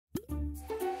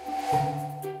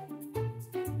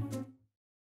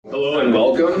Hello and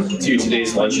welcome to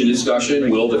today's luncheon discussion.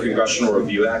 Will the Congressional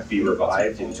Review Act be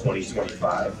revived in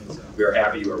 2025? We are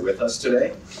happy you are with us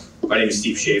today. My name is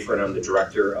Steve Schaefer and I'm the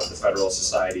director of the Federalist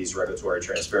Society's Regulatory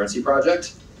Transparency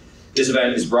Project. This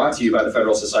event is brought to you by the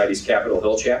Federalist Society's Capitol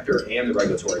Hill chapter and the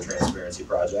Regulatory Transparency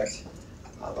Project.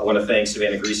 I want to thank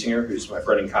Savannah Griesinger, who's my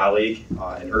friend and colleague,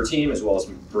 and her team, as well as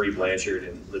Marie Blanchard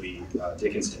and Libby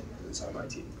Dickinson, who's on my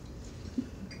team.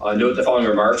 Note the following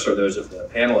remarks are those of the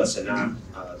panelists and not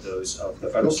those of the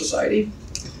Federalist Society.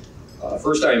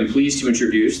 First, I am pleased to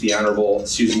introduce the Honorable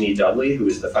Susan E. Dudley, who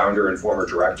is the founder and former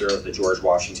director of the George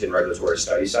Washington Regulatory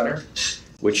Study Center,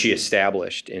 which she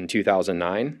established in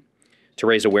 2009 to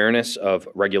raise awareness of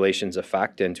regulations'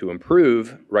 effect and to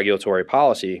improve regulatory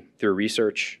policy through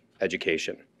research,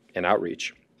 education, and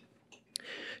outreach.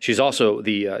 She's also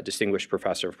the Distinguished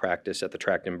Professor of Practice at the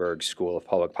Trachtenberg School of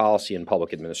Public Policy and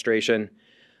Public Administration,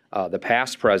 the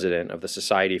past president of the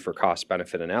Society for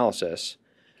Cost-Benefit Analysis,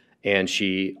 and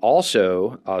she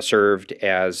also served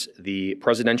as the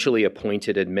presidentially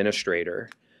appointed administrator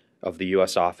of the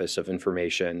U.S. Office of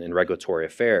Information and Regulatory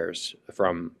Affairs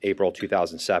from April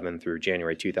 2007 through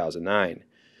January 2009,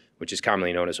 which is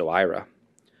commonly known as OIRA.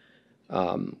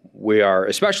 We are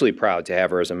especially proud to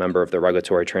have her as a member of the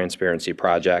Regulatory Transparency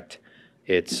Project,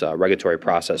 its regulatory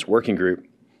process working group,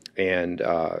 and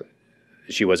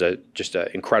she was just an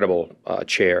incredible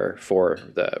chair for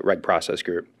the Reg Process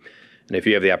Group. And if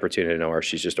you have the opportunity to know her,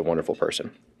 she's just a wonderful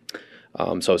person.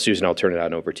 So Susan, I'll turn it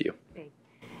on over to you.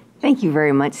 Thank you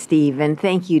very much, Steve, and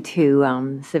thank you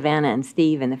to Savannah and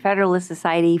Steve and the Federalist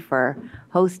Society for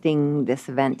hosting this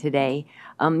event today.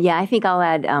 Yeah, I think I'll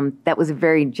add, that was a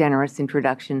very generous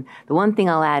introduction. The one thing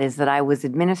I'll add is that I was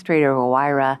administrator of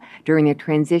OIRA during the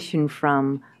transition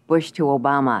from Bush to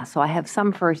Obama, so I have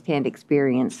some firsthand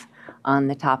experience on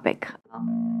the topic.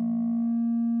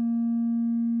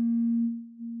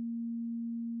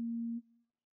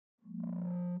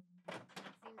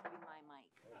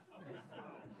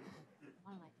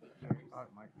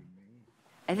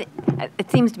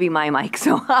 It seems to be my mic,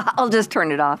 so I'll just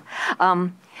turn it off.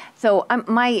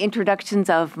 My introductions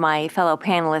of my fellow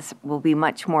panelists will be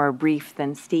much more brief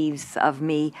than Steve's of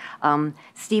me.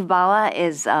 Steve Balla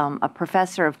is a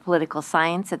professor of political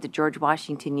science at the George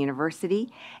Washington University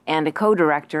and a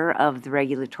co-director of the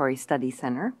Regulatory Study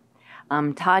Center.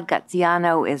 Todd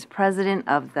Graziano is president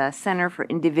of the Center for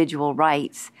Individual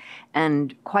Rights,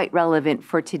 and quite relevant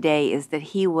for today is that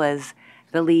he was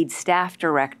the lead staff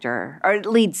director, or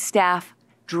lead staff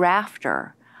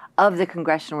drafter of the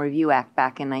Congressional Review Act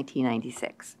back in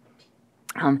 1996.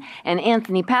 And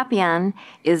Anthony Papillon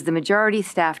is the majority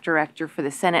staff director for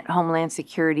the Senate Homeland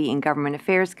Security and Government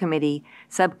Affairs Committee,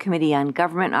 Subcommittee on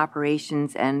Government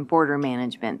Operations and Border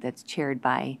Management, that's chaired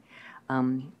by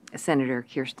Senator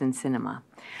Kyrsten Sinema.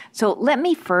 So let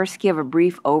me first give a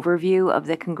brief overview of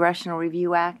the Congressional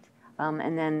Review Act,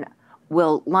 and then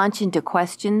we'll launch into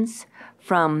questions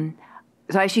from,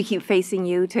 so I should keep facing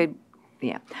you to,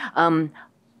 yeah. I'll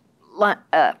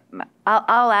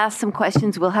ask some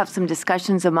questions, we'll have some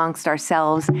discussions amongst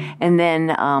ourselves, and then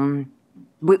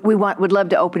would love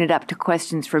to open it up to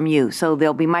questions from you. So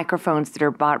there'll be microphones that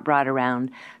are brought around.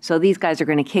 So these guys are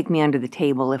going to kick me under the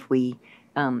table if we,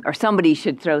 or somebody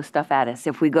should throw stuff at us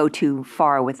if we go too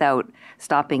far without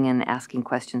stopping and asking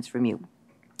questions from you.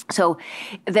 So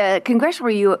the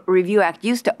Congressional Review Act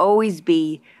used to always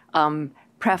be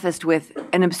prefaced with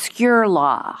an obscure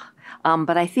law,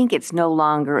 but I think it's no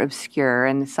longer obscure,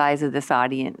 and the size of this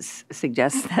audience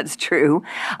suggests that's true.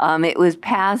 It was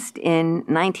passed in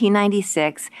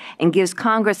 1996 and gives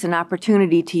Congress an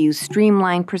opportunity to use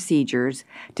streamlined procedures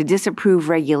to disapprove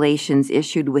regulations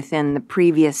issued within the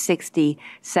previous 60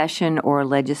 session or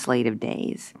legislative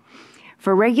days.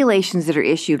 For regulations that are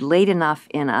issued late enough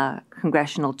in a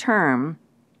congressional term,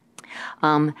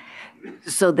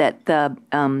 so that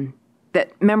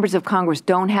that members of Congress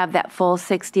don't have that full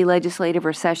 60 legislative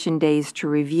or session days to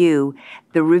review,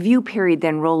 the review period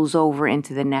then rolls over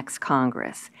into the next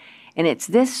Congress. And it's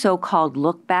this so-called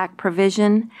look-back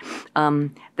provision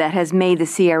that has made the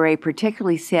CRA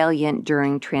particularly salient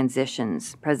during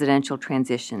transitions, presidential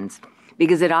transitions,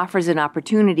 because it offers an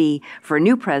opportunity for a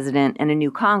new president and a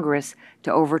new Congress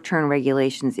to overturn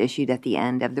regulations issued at the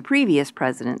end of the previous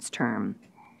president's term.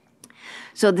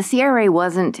 So the CRA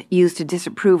wasn't used to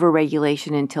disapprove a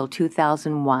regulation until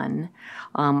 2001,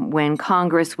 when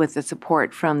Congress, with the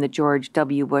support from the George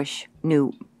W. Bush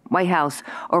new White House,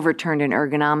 overturned an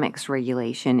ergonomics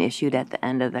regulation issued at the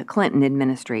end of the Clinton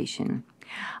administration.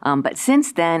 But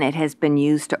since then, it has been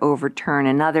used to overturn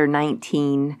another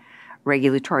 19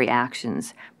 regulatory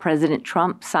actions. President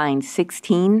Trump signed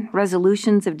 16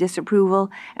 resolutions of disapproval,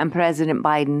 and President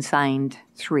Biden signed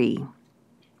 3.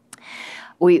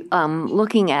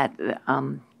 Looking at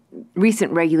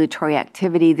recent regulatory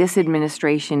activity, this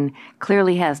administration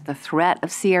clearly has the threat of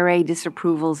CRA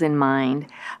disapprovals in mind.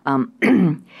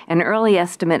 An early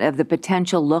estimate of the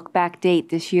potential look-back date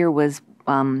this year was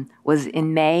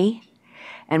in May.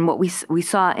 And what we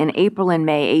saw in April and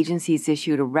May, agencies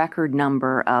issued a record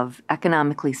number of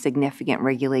economically significant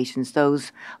regulations,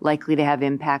 those likely to have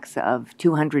impacts of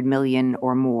 $200 million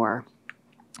or more.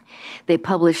 They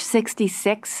published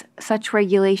 66 such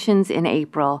regulations in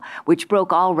April, which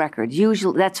broke all records.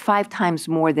 Usually, that's 5 times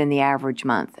more than the average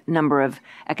number of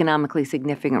economically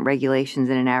significant regulations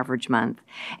in an average month.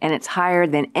 And it's higher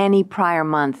than any prior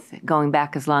month going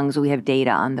back as long as we have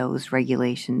data on those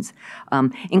regulations,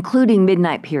 including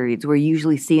midnight periods where you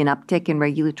usually see an uptick in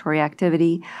regulatory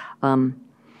activity.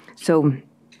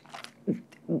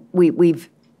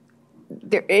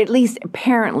 At least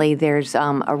apparently, there's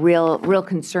a real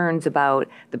concerns about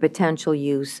the potential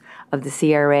use of the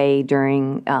CRA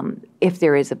during, if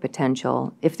there is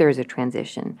a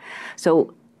transition.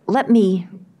 So let me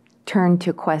turn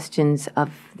to questions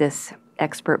of this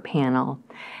expert panel.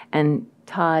 And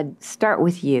Todd, start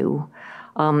with you.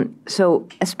 So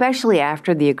especially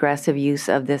after the aggressive use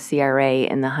of the CRA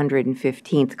in the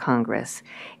 115th Congress,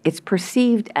 it's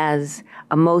perceived as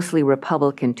a mostly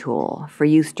Republican tool for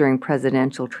use during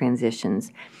presidential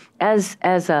transitions. As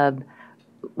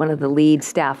one of the lead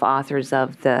staff authors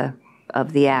of the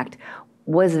act,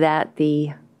 was that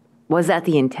the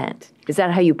intent? Is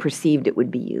that how you perceived it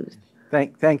would be used?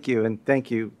 Thank you, and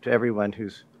thank you to everyone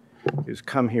who's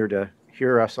come here to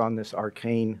hear us on this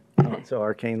arcane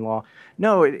law.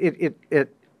 No,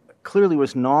 it clearly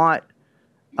was not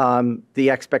the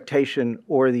expectation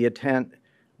or the intent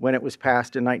when it was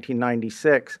passed in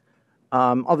 1996.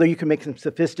 Although you can make some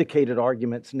sophisticated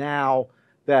arguments now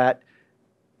that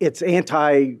it's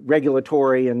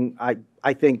anti-regulatory, and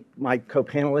I think my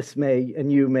co-panelists may,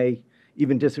 and you may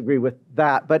even disagree with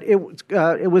that. But it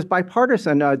was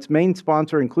bipartisan. Its main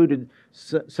sponsor included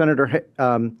Senator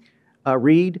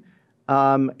Reid.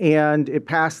 And it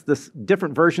passed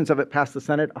different versions of it passed the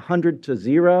Senate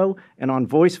 100-0, and on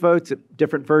voice votes,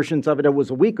 different versions of it was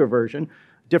a weaker version.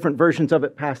 Different versions of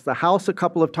it passed the House a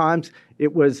couple of times.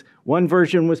 One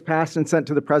version was passed and sent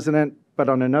to the president, but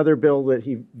on another bill that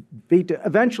he vetoed.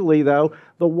 Eventually, though,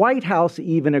 the White House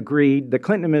even agreed, the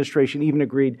Clinton administration even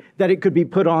agreed that it could be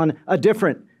put on a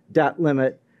different debt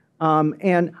limit.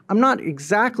 And I'm not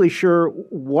exactly sure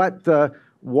what the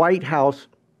White House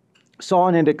saw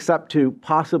in it except to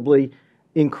possibly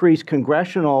increase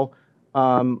congressional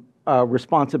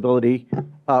responsibility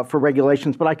for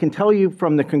regulations. But I can tell you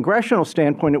from the congressional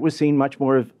standpoint, it was seen much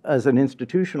more as an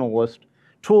institutionalist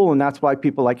tool, and that's why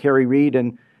people like Harry Reid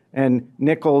and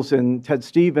Nichols and Ted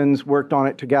Stevens worked on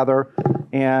it together,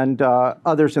 and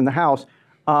others in the House.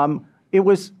 It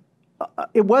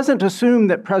wasn't assumed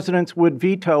that presidents would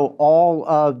veto all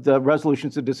of the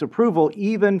resolutions of disapproval,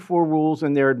 even for rules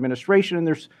in their administration. And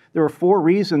there are 4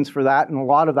 reasons for that, and a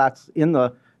lot of that's in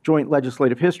the joint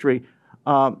legislative history.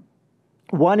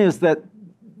 One is that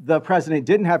the president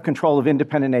didn't have control of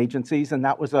independent agencies, and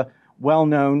that was a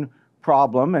well-known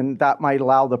problem, and that might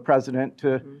allow the president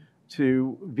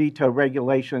to veto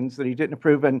regulations that he didn't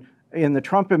approve. And in the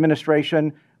Trump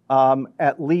administration,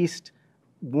 at least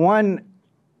one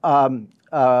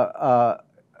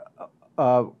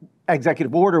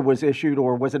executive order was issued,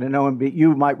 or was it an OMB?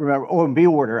 You might remember OMB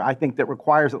order, I think, that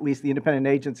requires at least the independent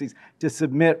agencies to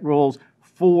submit rules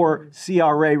for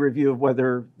CRA review of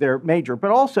whether they're major.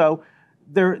 But also,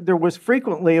 there was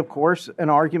frequently, of course, an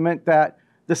argument that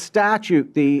the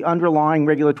statute, the underlying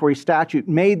regulatory statute,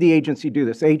 made the agency do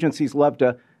this. Agencies love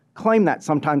to claim that.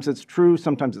 Sometimes it's true,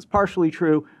 sometimes it's partially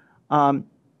true.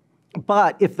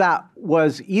 But if that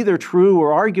was either true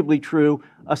or arguably true,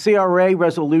 a CRA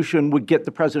resolution would get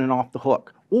the president off the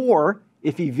hook. Or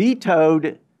if he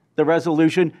vetoed the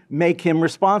resolution, make him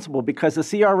responsible, because the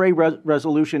CRA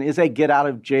resolution is a get out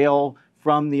of jail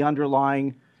from the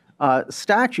underlying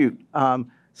statute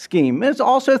scheme. It's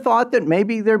also thought that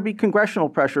maybe there'd be congressional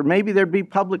pressure, maybe there'd be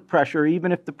public pressure,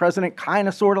 even if the president kind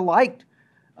of sort of liked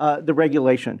the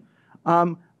regulation.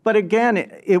 But again,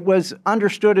 it was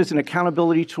understood as an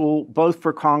accountability tool, both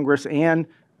for Congress and,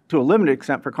 to a limited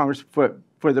extent, for Congress,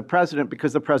 for the president,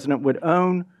 because the president would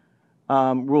own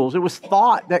rules. It was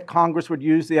thought that Congress would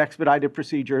use the expedited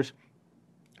procedures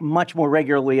much more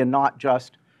regularly and not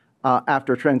just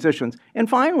after transitions. And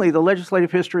finally, the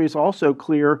legislative history is also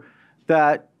clear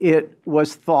that it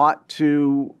was thought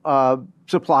to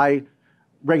supply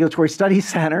regulatory study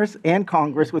centers and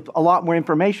Congress with a lot more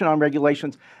information on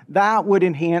regulations, that would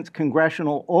enhance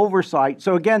congressional oversight.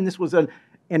 So again, this was an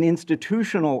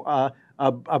institutional,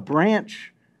 a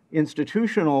branch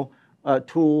institutional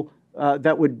tool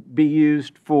that would be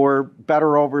used for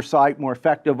better oversight, more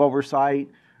effective oversight,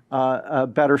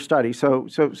 better study. So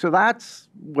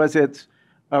was its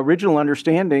original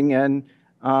understanding, and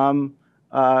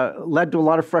led to a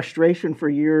lot of frustration for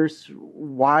years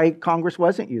why Congress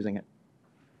wasn't using it.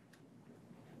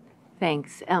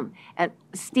 Thanks. And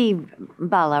Steve,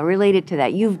 Balla, related to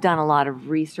that, you've done a lot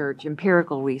of research,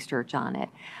 empirical research on it.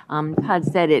 Todd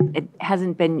said it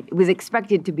hasn't been, it was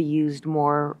expected to be used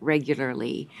more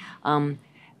regularly.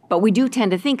 But we do tend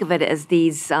to think of it as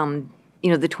these, the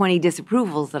 20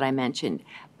 disapprovals that I mentioned.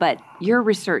 But your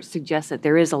research suggests that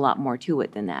there is a lot more to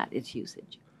it than that, its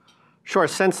usage. Sure.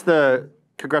 Since the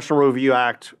Congressional Review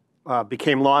Act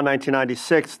became law in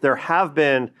 1996, there have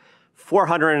been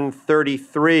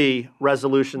 433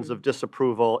 resolutions of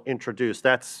disapproval introduced.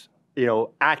 That's,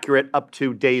 accurate up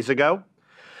to days ago.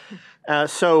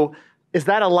 So is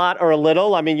that a lot or a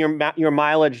little? I mean, your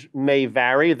mileage may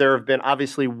vary. There have been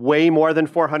obviously way more than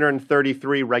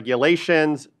 433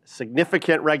 regulations,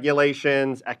 significant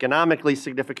regulations, economically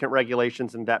significant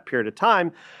regulations in that period of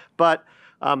time. But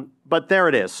there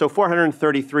it is. So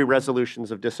 433 resolutions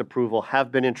of disapproval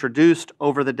have been introduced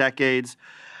over the decades.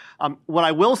 What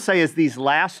I will say is these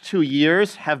last 2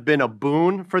 years have been a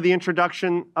boon for the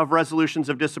introduction of resolutions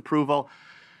of disapproval.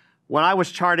 When I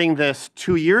was charting this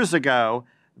 2 years ago,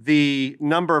 the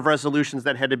number of resolutions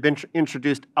that had been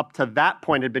introduced up to that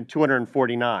point had been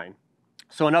 249.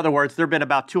 So in other words, there have been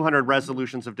about 200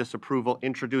 resolutions of disapproval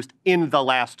introduced in the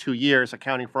last 2 years,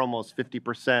 accounting for almost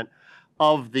 50%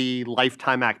 of the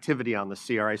lifetime activity on the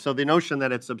CRA. So the notion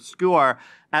that it's obscure,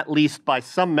 at least by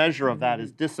some measure of that,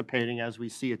 is dissipating as we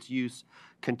see its use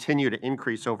continue to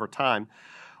increase over time.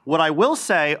 What I will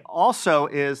say also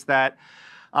is that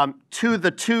to the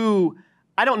two,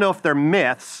 I don't know if they're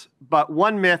myths, but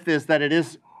one myth is that it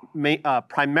is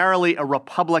primarily a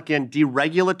Republican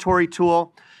deregulatory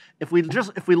tool. If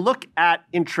we look at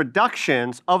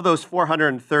introductions of those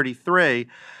 433,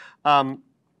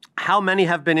 how many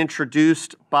have been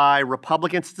introduced by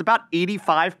Republicans? It's about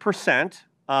 85%.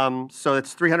 So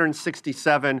it's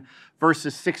 367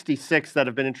 versus 66 that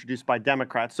have been introduced by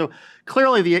Democrats. So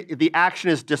clearly the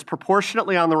action is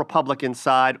disproportionately on the Republican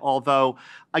side, although,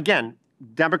 again,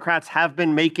 Democrats have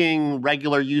been making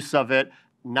regular use of it,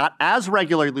 not as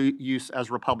regular use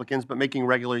as Republicans, but making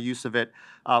regular use of it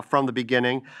from the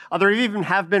beginning. There even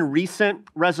have been recent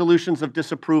resolutions of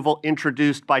disapproval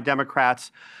introduced by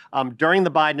Democrats during the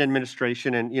Biden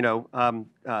administration. And,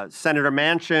 Senator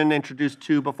Manchin introduced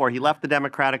two before he left the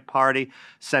Democratic Party.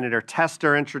 Senator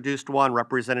Tester introduced one.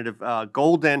 Representative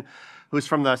Golden, who's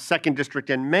from the 2nd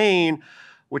District in Maine,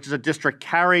 which is a district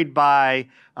carried by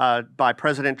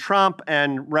President Trump,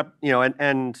 and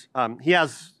he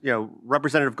has,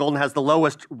 Representative Golden has the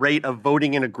lowest rate of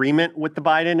voting in agreement with the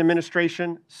Biden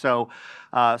administration. So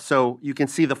you can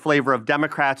see the flavor of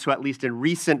Democrats who, at least in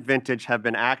recent vintage, have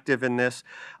been active in this.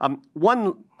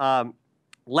 One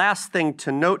last thing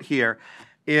to note here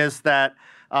is that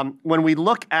when we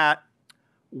look at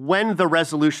when the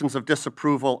resolutions of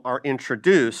disapproval are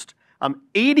introduced,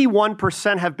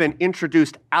 81% have been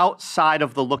introduced outside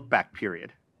of the look-back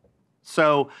period.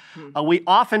 So we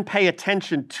often pay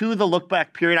attention to the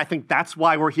look-back period. I think that's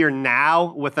why we're here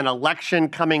now with an election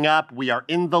coming up. We are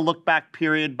in the look-back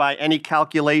period by any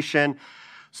calculation.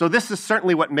 So this is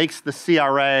certainly what makes the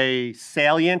CRA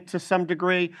salient to some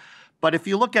degree. But if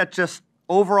you look at just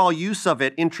overall use of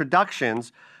it,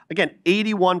 introductions, again,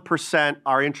 81%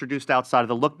 are introduced outside of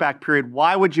the look-back period.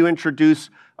 Why would you introduce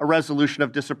a resolution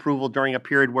of disapproval during a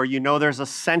period where you know there's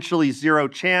essentially zero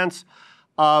chance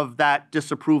of that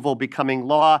disapproval becoming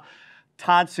law?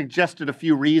 Todd suggested a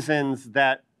few reasons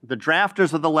that the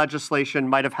drafters of the legislation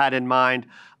might have had in mind.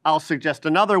 I'll suggest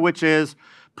another, which is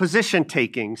position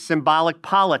taking, symbolic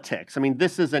politics. I mean,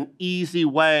 this is an easy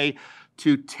way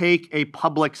to take a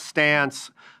public stance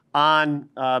on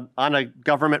a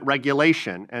government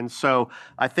regulation. And so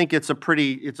I think it's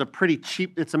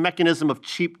a mechanism of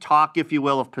cheap talk, if you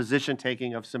will, of position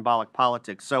taking, of symbolic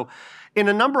politics. So in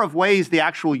a number of ways, the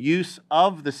actual use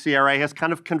of the CRA has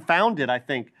kind of confounded, I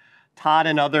think, Todd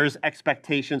and others'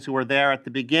 expectations who were there at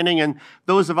the beginning, and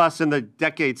those of us in the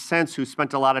decades since who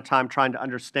spent a lot of time trying to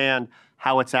understand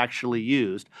how it's actually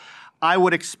used. I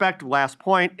would expect, last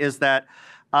point, is that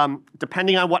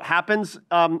depending on what happens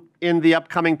in the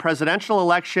upcoming presidential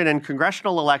election and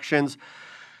congressional elections,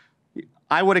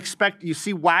 I would expect, you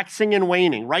see waxing and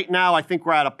waning. Right now, I think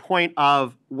we're at a point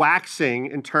of waxing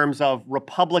in terms of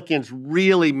Republicans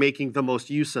really making the most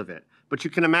use of it. But you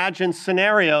can imagine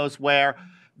scenarios where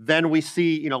then we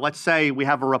see, let's say we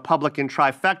have a Republican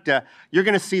trifecta, you're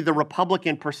going to see the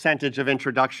Republican percentage of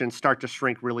introductions start to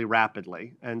shrink really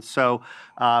rapidly. And so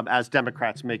as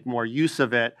Democrats make more use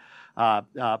of it,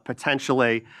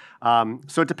 potentially.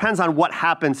 So it depends on what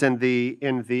happens in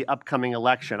the upcoming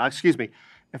election. Excuse me.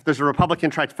 If there's a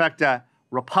Republican trifecta,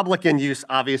 Republican use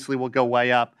obviously will go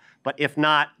way up. But if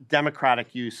not,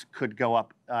 Democratic use could go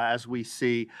up as we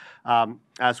see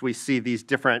these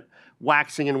different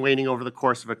waxing and waning over the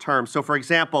course of a term. So, for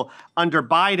example, under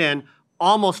Biden,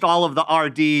 almost all of the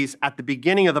RDs at the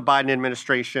beginning of the Biden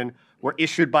administration were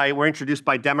introduced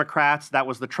by Democrats. That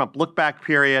was the Trump look-back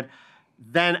period.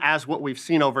 Then, as what we've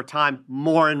seen over time,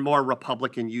 more and more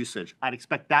Republican usage. I'd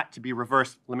expect that to be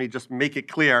reversed. Let me just make it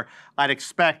clear. I'd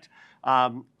expect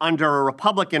under a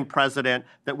Republican president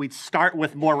that we'd start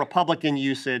with more Republican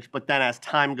usage, but then as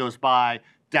time goes by,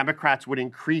 Democrats would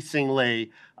increasingly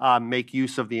make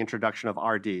use of the introduction of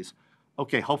RDs.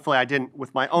 Okay, hopefully I didn't,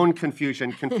 with my own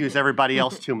confusion, confuse everybody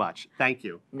else too much. Thank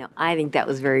you. No, I think that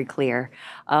was very clear.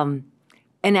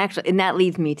 And that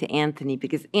leads me to Anthony,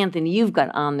 because Anthony, you've got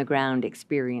on-the-ground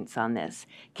experience on this.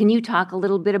 Can you talk a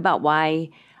little bit about why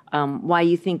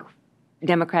you think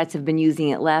Democrats have been using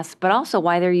it less, but also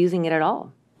why they're using it at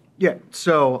all? Yeah,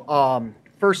 so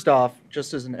first off,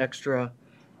 just as an extra,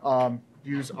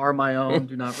 views are my own,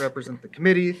 do not represent the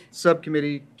committee,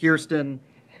 subcommittee, Kirsten,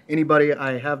 anybody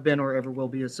I have been or ever will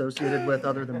be associated with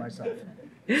other than myself.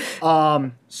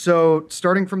 So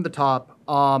starting from the top,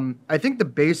 I think the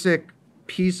basic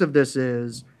piece of this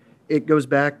is it goes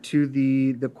back to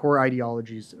the core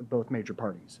ideologies of both major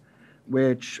parties,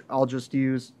 which I'll just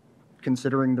use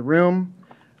considering the room,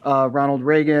 Ronald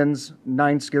Reagan's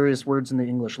 9 scariest words in the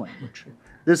English language.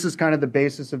 This is kind of the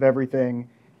basis of everything.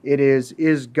 It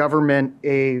is government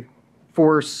a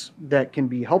force that can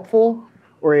be helpful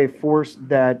or a force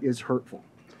that is hurtful?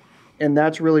 And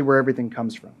that's really where everything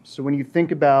comes from. So when you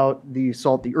think about the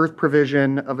salt the earth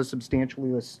provision of a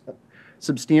substantially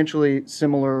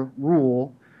similar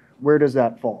rule, where does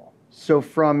that fall? So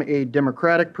from a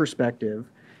democratic perspective,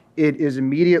 it is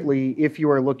immediately, if you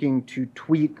are looking to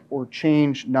tweak or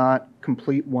change, not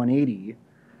complete 180,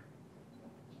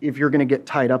 if you're going to get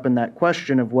tied up in that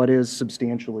question of what is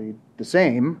substantially the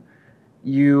same,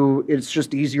 it's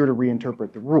just easier to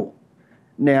reinterpret the rule.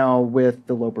 Now, with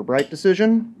the Loper-Bright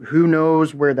decision, who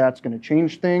knows where that's going to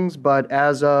change things, but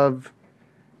as of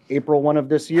April 1 of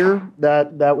this year,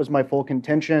 that was my full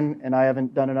contention, and I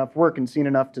haven't done enough work and seen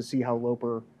enough to see how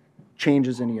Loper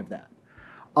changes any of that.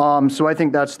 So I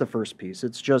think that's the first piece.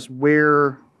 It's just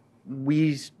where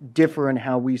we differ in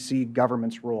how we see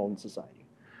government's role in society.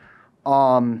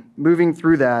 Moving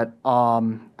through that,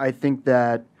 I think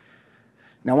that,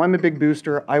 now I'm a big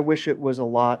booster. I wish it was a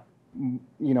lot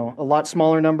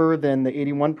smaller number than the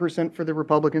 81% for the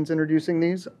Republicans introducing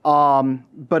these.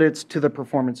 But it's to the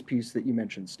performance piece that you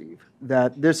mentioned, Steve,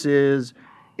 that this is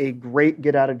a great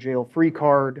get out of jail free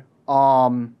card.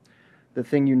 The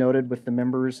thing you noted with the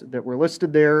members that were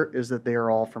listed there is that they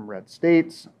are all from red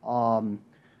states,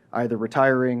 either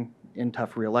retiring in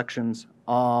tough re-elections.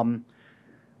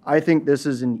 I think this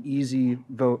is an easy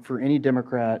vote for any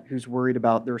Democrat who's worried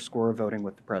about their score of voting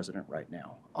with the president right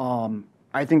now.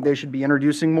 I think they should be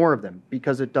introducing more of them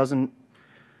because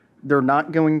they're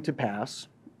not going to pass.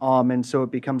 And so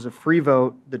it becomes a free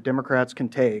vote that Democrats can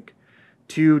take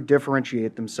to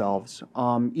differentiate themselves.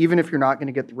 Even if you're not going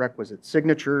to get the requisite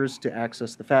signatures to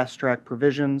access the fast track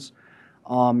provisions,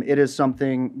 it is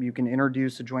something you can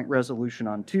introduce a joint resolution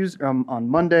on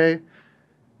Monday,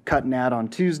 cut an ad on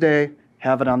Tuesday,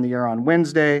 have it on the air on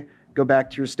Wednesday, go back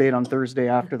to your state on Thursday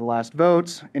after the last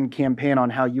votes, and campaign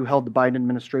on how you held the Biden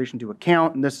administration to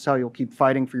account, and this is how you'll keep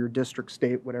fighting for your district,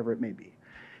 state, whatever it may be.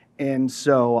 And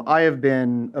so I have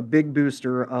been a big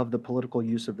booster of the political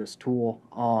use of this tool,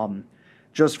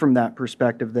 just from that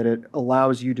perspective that it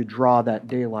allows you to draw that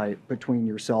daylight between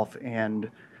yourself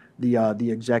and the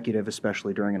executive,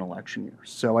 especially during an election year.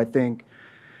 So I think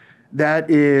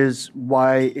that is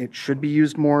why it should be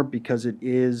used more, because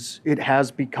it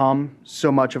has become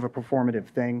so much of a performative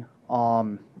thing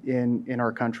in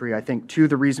our country. I think, too,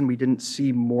 the reason we didn't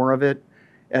see more of it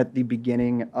at the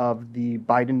beginning of the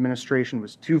Biden administration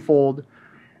was twofold.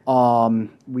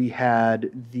 We had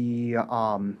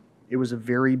it was a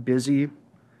very busy,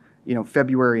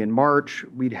 February and March.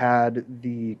 We'd had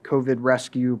the COVID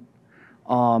rescue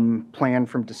plan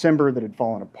from December that had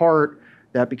fallen apart.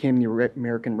 That became the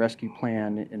American Rescue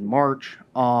Plan in March.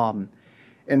 And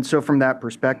And so from that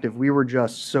perspective, we were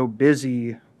just so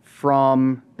busy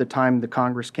from the time the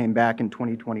Congress came back in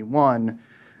 2021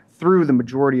 through the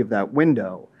majority of that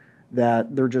window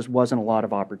that there just wasn't a lot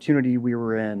of opportunity. We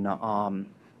were in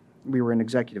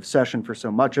executive session for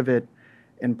so much of it.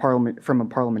 In Parliament, from a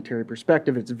parliamentary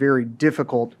perspective, it's very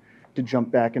difficult to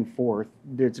jump back and forth.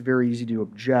 It's very easy to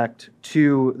object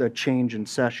to the change in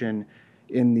session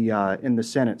in the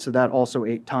Senate. So that also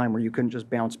ate time where you couldn't just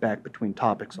bounce back between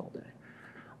topics all day.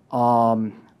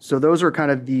 So those are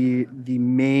kind of the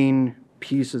main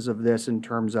pieces of this in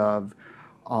terms of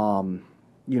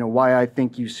why I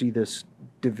think you see this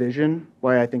division,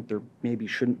 why I think there maybe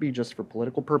shouldn't be just for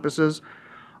political purposes.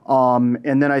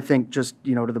 And then I think just,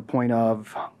 to the point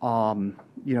of,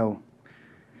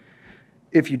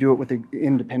 if you do it with the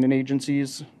independent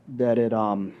agencies, that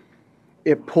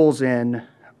it pulls in,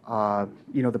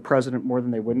 the president more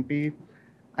than they wouldn't be.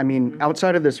 I mean,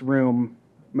 outside of this room,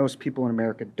 most people in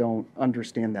America don't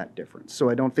understand that difference. So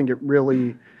I don't think it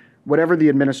really, whatever the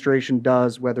administration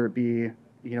does, whether it be,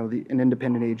 an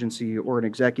independent agency or an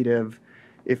executive,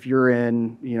 if you're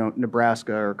in,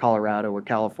 Nebraska or Colorado or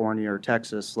California or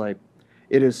Texas, like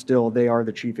it is still, they are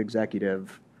the chief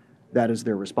executive. That is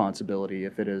their responsibility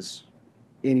if it is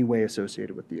any way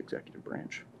associated with the executive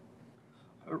branch.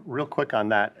 Real quick on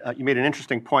that, you made an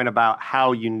interesting point about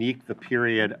how unique the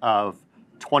period of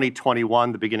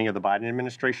 2021, the beginning of the Biden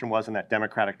administration, was in that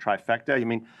Democratic trifecta. I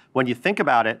mean, when you think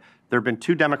about it, there have been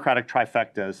 2 Democratic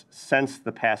trifectas since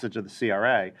the passage of the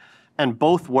CRA, and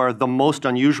both were the most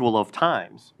unusual of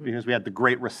times because we had the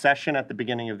Great Recession at the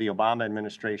beginning of the Obama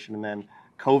administration and then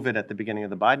COVID at the beginning of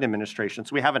the Biden administration.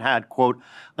 So we haven't had, quote,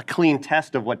 a clean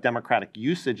test of what Democratic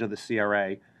usage of the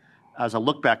CRA as a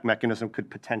look-back mechanism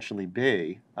could potentially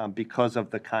be because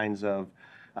of the kinds of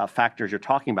factors you're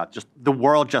talking about. Just the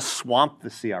world just swamped the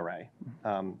CRA.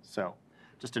 So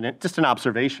just an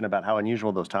observation about how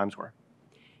unusual those times were.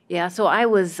 Yeah, so I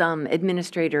was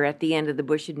administrator at the end of the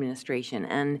Bush administration,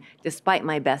 and despite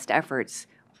my best efforts,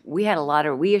 we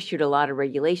issued a lot of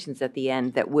regulations at the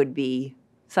end that would be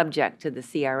subject to the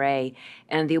CRA,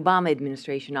 and the Obama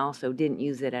administration also didn't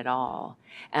use it at all.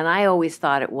 And I always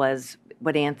thought it was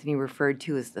what Anthony referred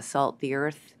to as the salt the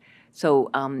earth. So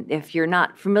if you're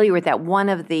not familiar with that, one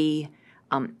of the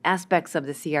aspects of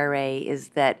the CRA is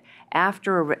that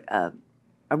after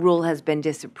a rule has been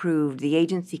disapproved, the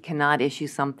agency cannot issue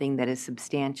something that is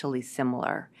substantially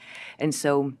similar. And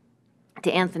so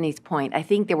to Anthony's point, I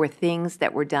think there were things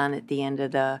that were done at the end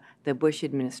of the Bush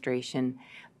administration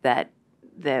that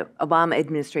the Obama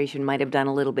administration might have done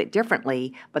a little bit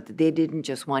differently, but that they didn't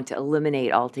just want to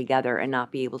eliminate altogether and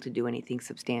not be able to do anything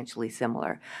substantially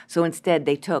similar. So instead,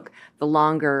 they took the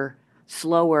longer,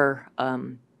 slower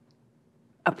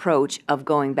approach of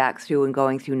going back through and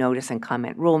going through notice and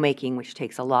comment rulemaking, which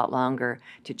takes a lot longer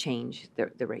to change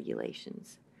the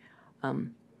regulations. We're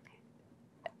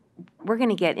going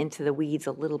to get into the weeds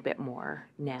a little bit more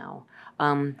now.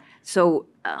 I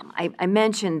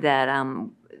mentioned that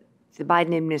the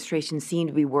Biden administration seemed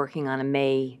to be working on a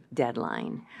May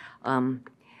deadline. And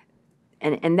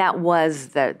that was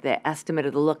the estimate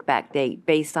of the look-back date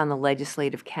based on the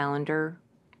legislative calendar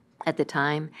at the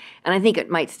time. And I think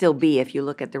it might still be if you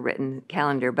look at the written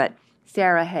calendar. But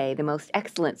Sarah Hay, the most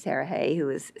excellent Sarah Hay, who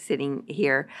is sitting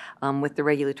here with the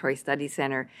Regulatory Studies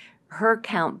Center, her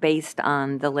count based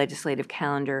on the legislative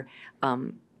calendar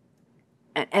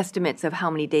estimates of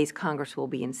how many days Congress will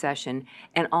be in session,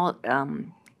 and all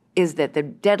is that the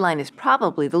deadline is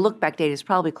probably, the look-back date is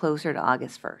probably closer to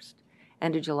August 1st,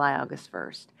 end of July, August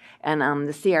 1st. And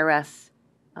the CRS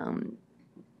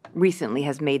recently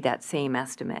has made that same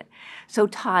estimate. So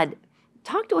Todd,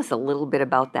 talk to us a little bit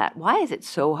about that. Why is it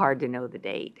so hard to know the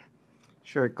date?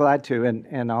 Sure, glad to,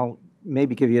 and I'll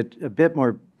maybe give you a bit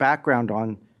more background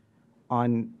on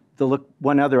the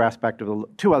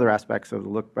two other aspects of the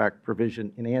look-back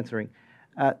provision in answering.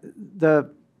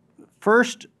 The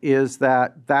first is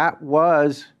that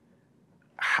was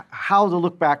how the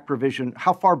look-back provision,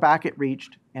 how far back it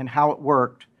reached and how it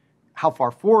worked, how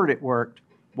far forward it worked,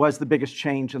 was the biggest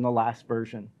change in the last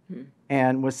version,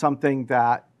 and was something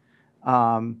that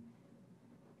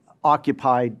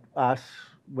occupied us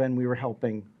when we were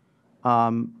helping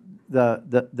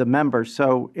the members.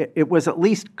 So it was at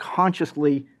least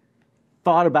consciously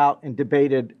thought about and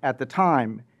debated at the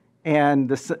time. And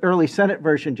the early Senate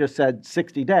version just said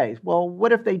 60 days. Well,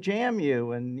 what if they jam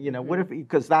you? And what if,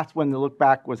 because that's when the look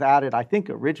back was added, I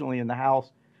think originally in the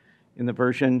House, in the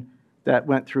version that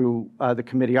went through the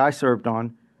committee I served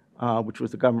on, which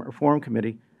was the Government Reform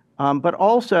Committee.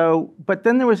 But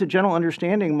then there was a general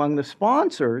understanding among the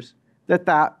sponsors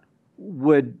that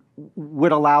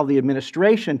would allow the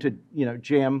administration to,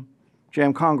 jam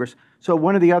Congress. So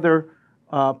one of the other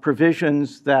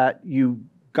provisions that you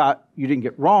didn't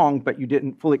get wrong, but you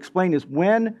didn't fully explain, is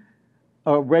when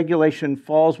a regulation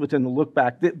falls within the look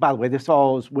back. By the way, this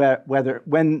all is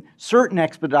when certain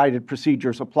expedited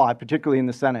procedures apply, particularly in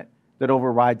the Senate, that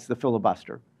overrides the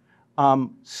filibuster.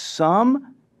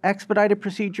 Some expedited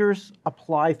procedures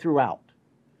apply throughout,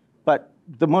 but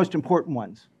the most important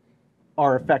ones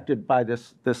are affected by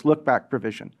this look back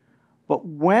provision. But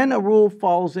when a rule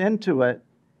falls into it,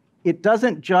 it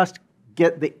doesn't just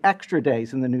get the extra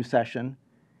days in the new session,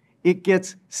 it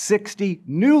gets 60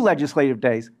 new legislative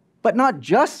days, but not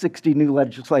just 60 new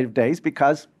legislative days,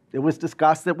 because it was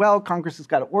discussed that, well, Congress has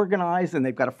got to organize and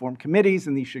they've got to form committees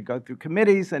and these should go through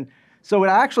committees. And so it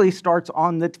actually starts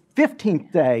on the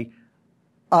 15th day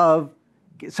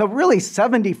so really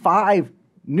 75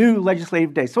 new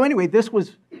legislative days. So anyway, this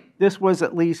was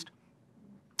at least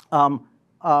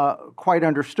quite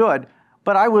understood.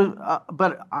 But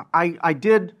I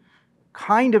did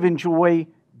kind of enjoy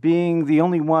being the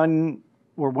only one,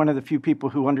 or one of the few people,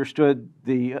 who understood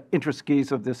the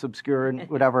intricacies of this obscure and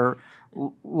whatever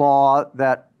law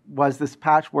that was this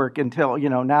patchwork until,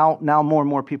 now more and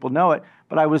more people know it.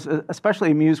 But I was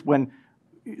especially amused when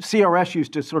CRS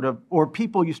used to or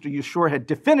people used to use shorthand,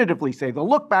 definitively say the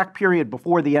look back period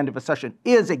before the end of a session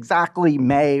is exactly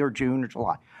May or June or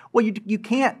July. Well, you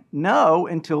can't know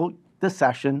until the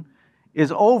session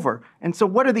is over. And so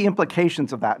what are the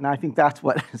implications of that? And I think that's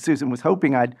what Susan was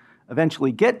hoping I'd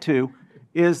eventually get to,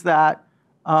 is that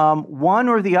one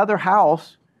or the other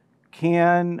house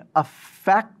can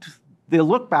affect the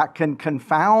look back, can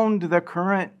confound the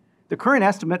current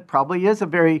estimate. Probably is a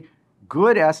very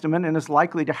good estimate and is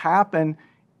likely to happen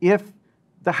if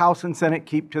the House and Senate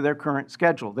keep to their current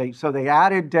schedule. So they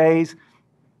added days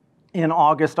in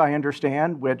August, I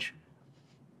understand, which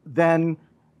then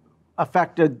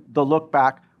affected the look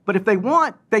back. But if they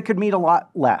want, they could meet a lot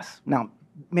less. Now,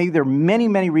 maybe there are many,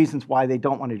 many reasons why they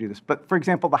don't want to do this. But for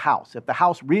example, the House. If the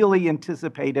House really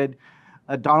anticipated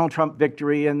a Donald Trump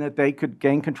victory and that they could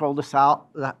gain control of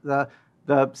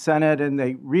the Senate, and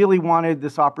they really wanted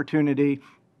this opportunity,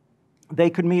 they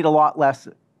could meet a lot less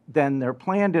than they're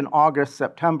planned in August,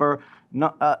 September.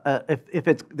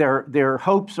 If their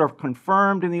hopes are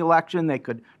confirmed in the election, they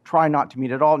could try not to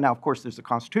meet at all. Now, of course, there's a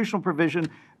constitutional provision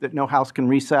that no House can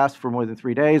recess for more than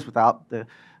 3 days without the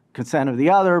consent of the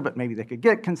other, but maybe they could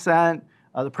get consent.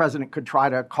 The president could try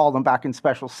to call them back in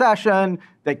special session.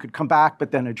 They could come back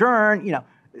but then adjourn.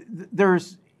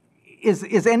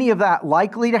 Is any of that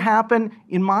likely to happen?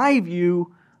 In my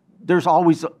view, there's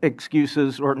always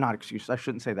excuses, or not excuses, I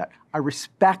shouldn't say that. I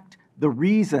respect the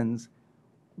reasons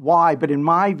why, but in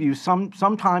my view,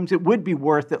 sometimes it would be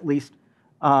worth at least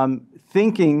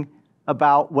thinking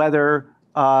about whether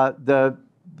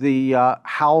the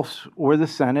House or the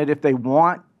Senate, if they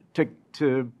want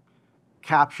to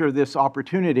capture this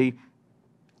opportunity,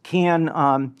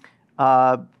 can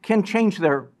change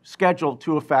their schedule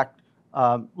to affect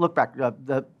look back.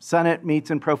 The Senate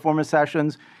meets in pro forma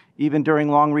sessions, even during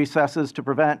long recesses, to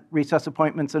prevent recess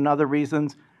appointments and other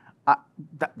reasons.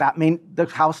 That means the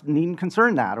House needn't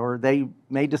concern that, or they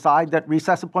may decide that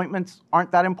recess appointments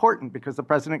aren't that important because the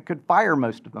president could fire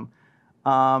most of them.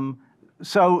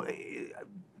 So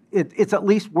it's at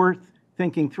least worth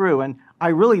thinking through. And I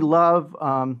really love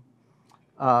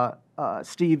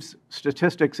Steve's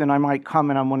statistics, and I might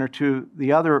comment on one or two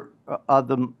the other of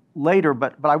them later.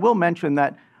 But I will mention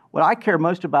that what I care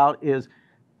most about is,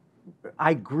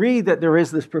 I agree that there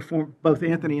is this both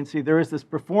Anthony and Steve, there is this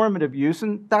performative use,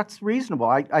 and that's reasonable.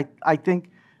 I think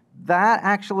that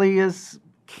actually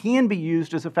can be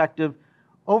used as effective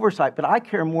oversight, but I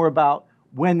care more about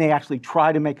when they actually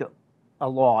try to make a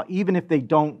law, even if they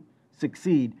don't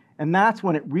succeed. And that's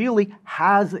when it really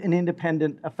has an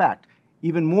independent effect,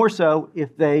 even more so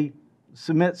if they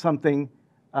submit something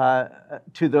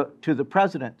to the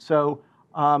president. So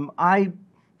I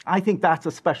think that's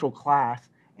a special class.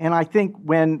 And I think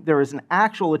when there is an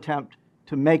actual attempt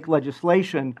to make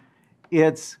legislation,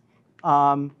 it's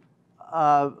not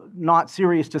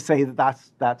serious to say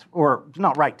that's or it's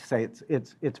not right to say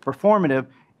it's performative,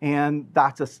 and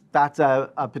that's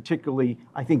a particularly,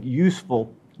 I think,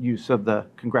 useful use of the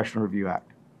Congressional Review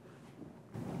Act.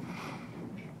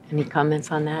 Any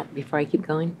comments on that before I keep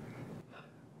going?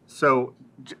 So,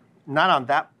 not on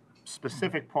that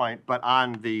specific point, but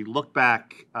on the look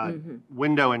back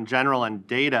window in general and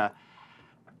data,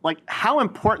 like how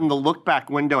important the look back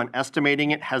window and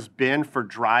estimating it has been for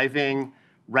driving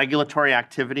regulatory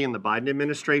activity in the Biden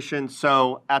administration.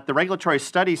 So at the Regulatory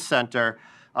Studies Center,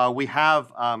 we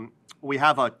have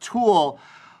a tool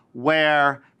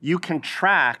where you can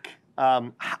track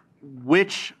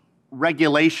which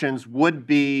regulations would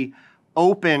be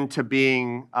open to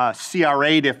being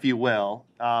CRA'd, if you will,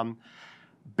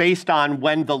 based on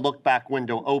when the look-back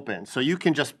window opens. So you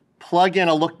can just plug in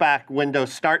a look-back window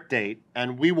start date,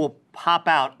 and we will pop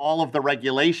out all of the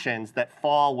regulations that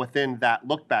fall within that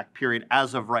look-back period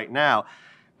as of right now.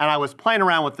 And I was playing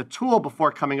around with the tool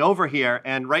before coming over here,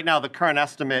 and right now the current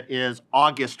estimate is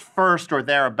August 1st or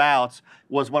thereabouts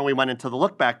was when we went into the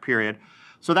look-back period.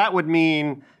 So that would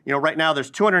mean, right now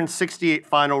there's 268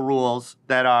 final rules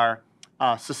that are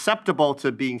susceptible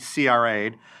to being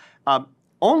CRA'd.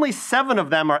 Only 7 of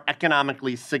them are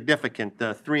economically significant,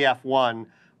 the 3F1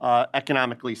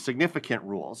 economically significant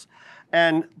rules.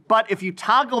 But if you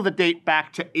toggle the date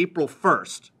back to April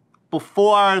 1st,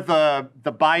 before the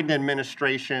Biden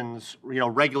administration's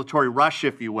regulatory rush,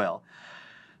 if you will,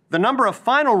 the number of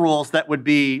final rules that would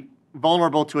be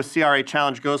vulnerable to a CRA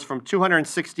challenge goes from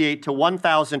 268 to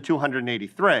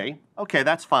 1,283. Okay,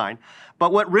 that's fine.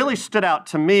 But what really stood out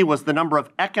to me was the number of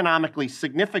economically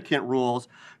significant rules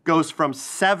goes from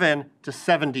 7 to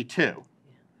 72.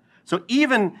 So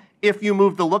even if you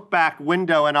move the look-back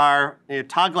window and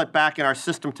toggle it back in our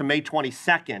system to May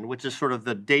 22nd, which is sort of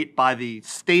the date by the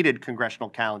stated congressional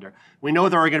calendar, we know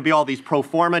there are going to be all these pro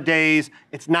forma days.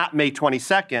 It's not May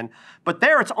 22nd, but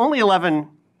there it's only 11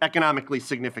 economically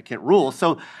significant rules.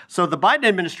 So the Biden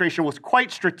administration was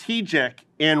quite strategic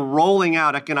in rolling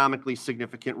out economically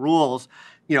significant rules,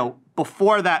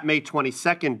 before that May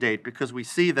 22nd date, because we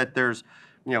see that there's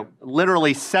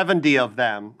literally 70 of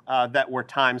them that were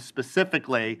timed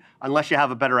specifically, unless you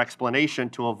have a better explanation,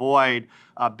 to avoid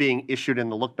being issued in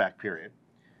the look-back period.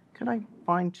 Can I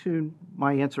fine-tune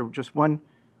my answer? Just one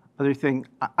other thing.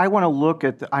 I want to look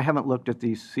at, I haven't looked at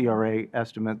these CRA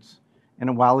estimates in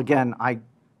a while. Again, I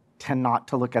tend not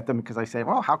to look at them because I say,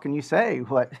 well, how can you say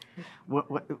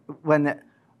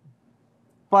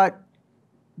but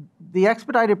the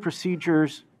expedited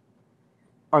procedures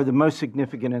are the most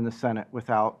significant in the Senate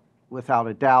without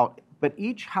a doubt, but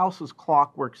each House's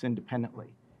clock works independently.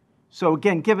 So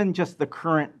again, given just the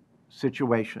current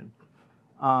situation,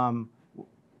 the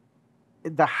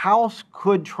House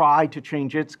could try to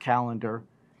change its calendar,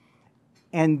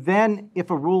 and then if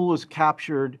a rule is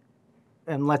captured,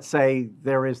 and let's say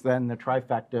there is then the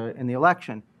trifecta in the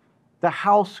election,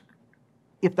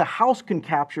 if the House can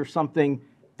capture something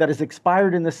that has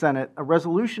expired in the Senate, a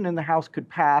resolution in the House could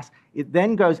pass, it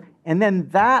then goes, and then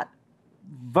that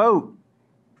vote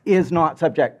is not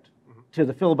subject to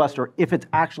the filibuster if it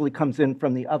actually comes in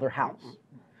from the other House.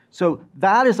 So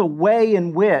that is a way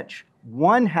in which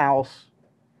one House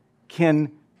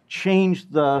can change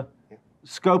the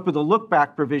scope of the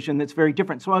look-back provision that's very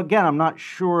different. So again, I'm not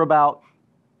sure about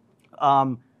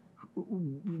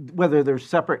whether there's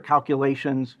separate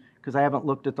calculations, because I haven't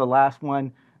looked at the last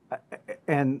one.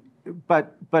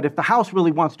 But if the House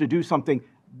really wants to do something,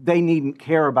 they needn't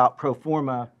care about pro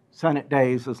forma Senate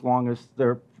days as long as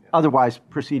they're otherwise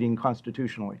proceeding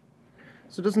constitutionally.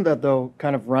 So doesn't that, though,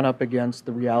 kind of run up against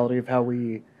the reality of how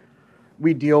we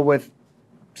deal with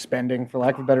spending, for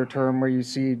lack of a better term, where you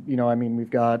see, we've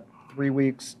got 3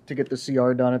 weeks to get the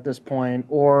CR done at this point,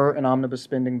 or an omnibus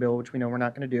spending bill, which we know we're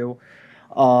not going to do.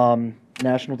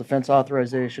 National Defense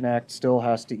Authorization Act still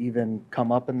has to even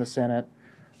come up in the Senate.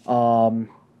 Then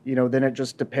it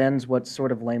just depends what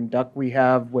sort of lame duck we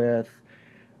have with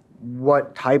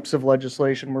what types of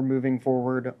legislation we're moving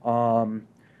forward.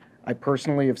 I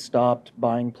personally have stopped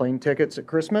buying plane tickets at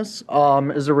Christmas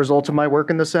as a result of my work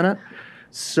in the Senate.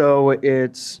 So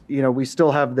it's, we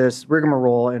still have this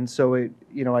rigmarole. And so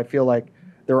I feel like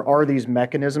there are these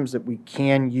mechanisms that we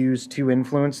can use to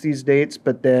influence these dates,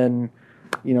 but then,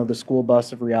 the school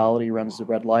bus of reality runs the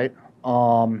red light.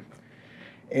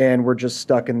 And we're just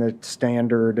stuck in the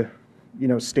standard,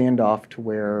 standoff to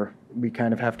where we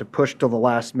kind of have to push till the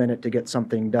last minute to get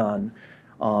something done,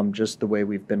 just the way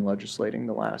we've been legislating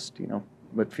the last,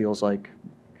 what feels like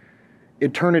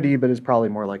eternity, but is probably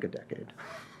more like a decade.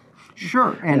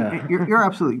 Sure, and you're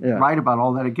absolutely right about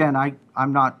all that. Again,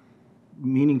 I'm not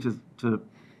meaning to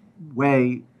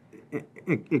weigh,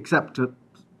 except to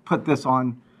put this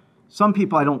on. Some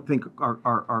people I don't think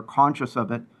are conscious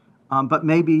of it, but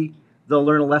maybe they'll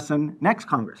learn a lesson next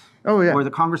Congress. Oh, yeah. Or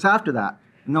the Congress after that.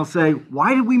 And they'll say,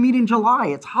 why did we meet in July?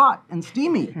 It's hot and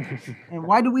steamy. And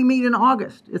why did we meet in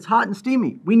August? It's hot and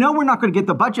steamy. We know we're not going to get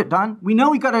the budget done. We know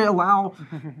we got to allow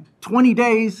 20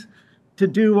 days to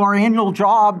do our annual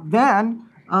job then.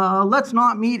 Let's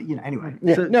not meet, anyway.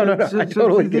 Yeah. No. I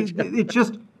totally get you.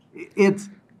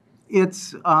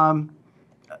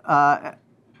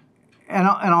 And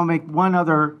I'll make one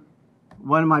other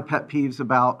one of my pet peeves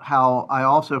about how I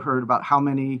also heard about how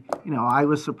many, I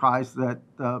was surprised that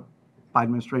the Biden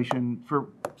administration, for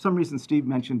some reason Steve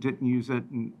mentioned, didn't use it,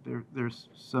 and there's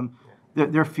some,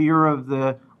 their fear of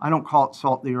the, I don't call it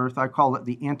salt the earth, I call it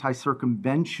the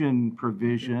anti-circumvention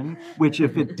provision, which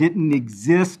if it didn't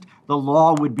exist, the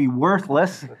law would be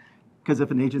worthless, because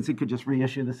if an agency could just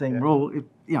reissue the same rule,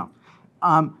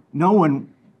 no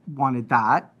one wanted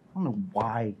that. I don't know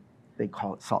why they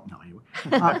call it salt. No, anyway.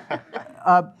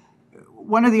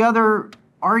 One of the other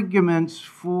arguments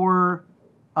for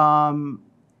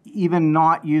even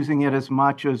not using it as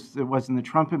much as it was in the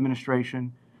Trump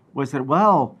administration was that,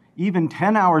 well, even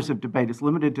 10 hours of debate is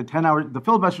limited to 10 hours. The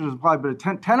filibuster is applied, but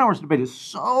 10 hours of debate is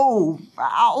so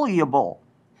valuable.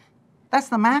 That's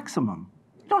the maximum.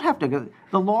 You don't have to go.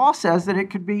 The law says that it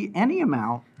could be any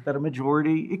amount, that a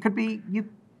majority, it could be, you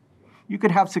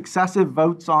could have successive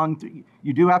votes on,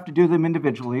 you do have to do them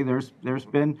individually. There's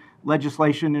been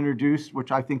legislation introduced,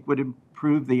 which I think would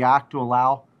improve the act to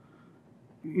allow,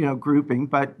 grouping,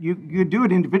 but you could do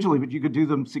it individually, but you could do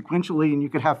them sequentially, and you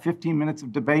could have 15 minutes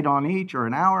of debate on each or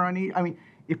an hour on each. I mean,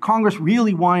 if Congress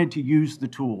really wanted to use the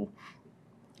tool,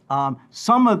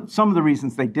 some of the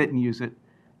reasons they didn't use it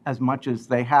as much as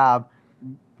they have,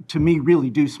 to me,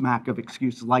 really do smack of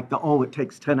excuses, like it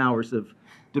takes 10 hours of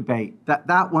debate.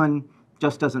 That one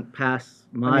just doesn't pass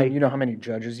my... I mean, you know how many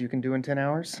judges you can do in 10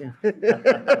 hours? Yeah.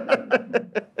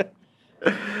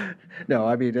 No,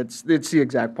 I mean, it's the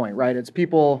exact point, right? It's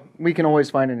people, we can always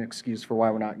find an excuse for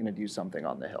why we're not going to do something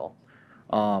on the Hill.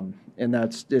 And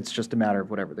it's just a matter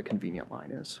of whatever the convenient line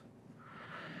is.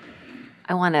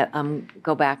 I want to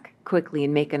go back quickly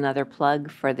and make another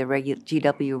plug for the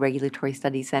GW Regulatory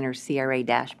Studies Center CRA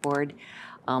dashboard,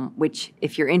 which,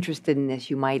 if you're interested in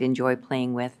this, you might enjoy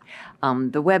playing with.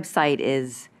 The website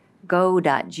is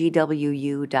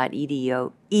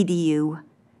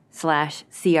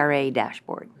go.gwu.edu/CRA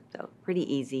dashboard. So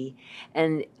pretty easy.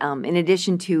 And in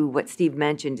addition to what Steve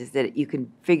mentioned, is that you can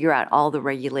figure out all the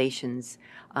regulations.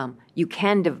 You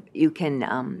can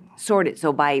sort it.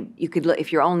 So you could look,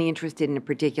 if you're only interested in a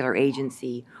particular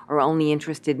agency or only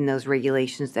interested in those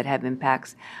regulations that have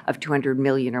impacts of 200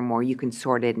 million or more, you can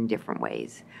sort it in different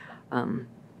ways. And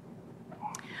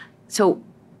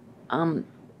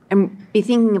be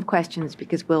thinking of questions,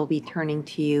 because we'll be turning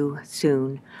to you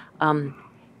soon.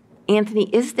 Anthony,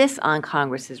 is this on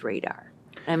Congress's radar?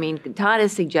 I mean, Todd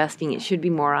is suggesting it should be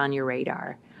more on your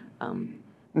radar.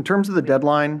 In terms of the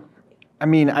deadline, I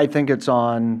mean, I think it's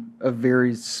on a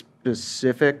very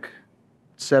specific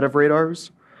set of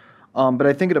radars, but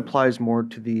I think it applies more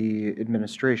to the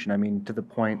administration. I mean, to the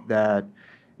point that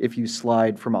if you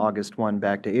slide from August 1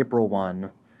 back to April 1,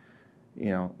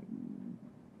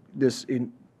 this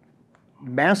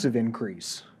massive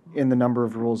increase in the number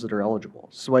of rules that are eligible.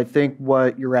 So I think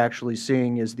what you're actually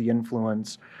seeing is the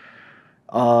influence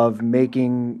of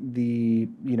making the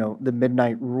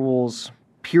midnight rules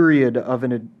period of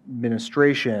an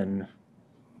administration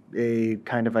a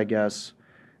kind of, I guess,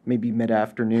 maybe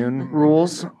mid-afternoon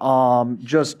rules,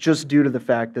 just due to the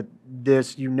fact that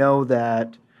this,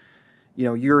 that,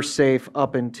 you're safe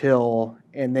up until,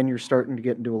 and then you're starting to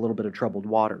get into a little bit of troubled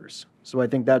waters. So I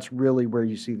think that's really where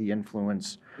you see the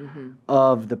influence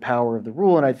of the power of the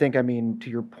rule. And I think, I mean, to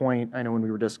your point, I know when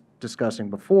we were discussing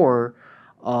before,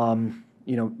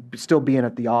 still being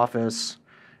at the office,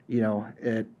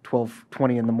 at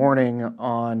 12:20 in the morning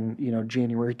on,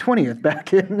 January 20th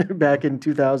back in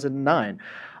 2009.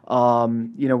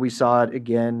 We saw it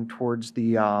again towards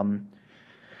the,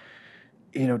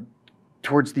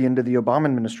 towards the end of the Obama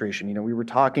administration. We were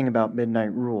talking about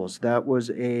midnight rules. That was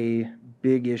a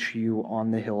big issue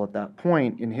on the Hill at that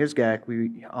point in his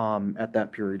GAC at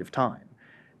that period of time.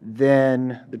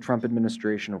 Then the Trump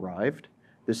administration arrived.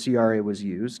 The CRA was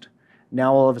used.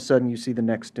 Now all of a sudden you see the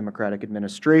next Democratic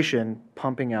administration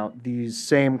pumping out these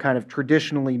same kind of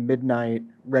traditionally midnight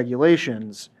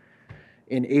regulations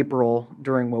in April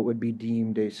during what would be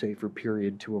deemed a safer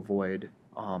period to avoid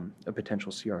a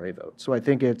potential CRA vote. So I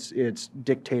think it's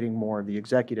dictating more of the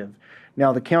executive.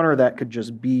 Now the counter of that could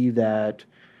just be that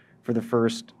for the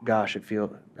first,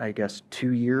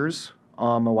 2 years,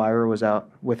 OIRA was out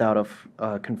without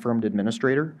a confirmed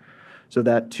administrator. So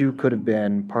that too could have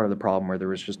been part of the problem, where there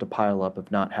was just a pileup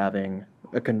of not having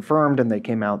a confirmed, and they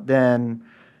came out then.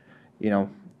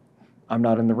 I'm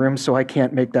not in the room, so I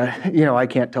can't make that, I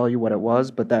can't tell you what it was,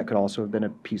 but that could also have been a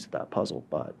piece of that puzzle.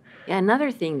 But yeah,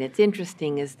 another thing that's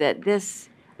interesting is that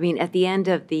at the end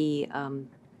of the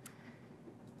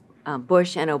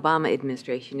Bush and Obama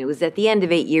administration, it was at the end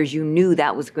of 8 years, you knew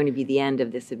that was going to be the end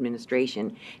of this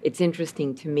administration. It's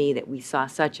interesting to me that we saw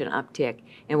such an uptick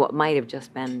in what might have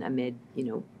just been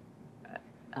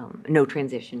no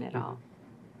transition at all.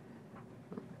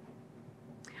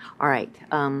 All right.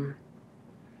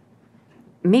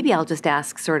 Maybe I'll just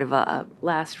ask sort of a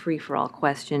last free-for-all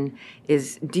question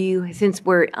is, since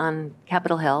we're on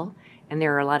Capitol Hill, and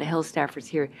there are a lot of Hill staffers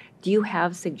here, do you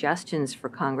have suggestions for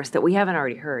Congress that we haven't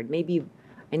already heard? Maybe,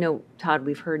 I know, Todd,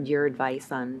 we've heard your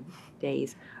advice on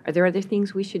days. Are there other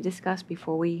things we should discuss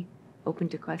before we open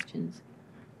to questions?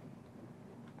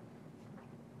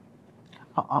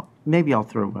 Maybe I'll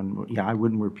throw one. Yeah, I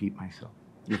wouldn't repeat myself.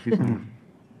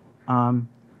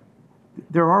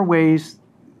 There are ways,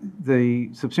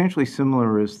 substantially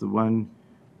similar is the one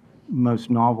most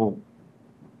novel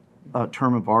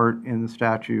term of art in the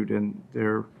statute, and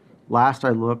last I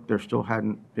looked, there still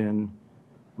hadn't been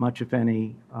much, if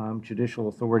any, judicial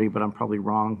authority, but I'm probably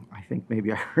wrong. I think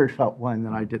maybe I heard about one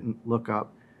that I didn't look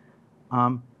up.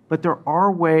 But there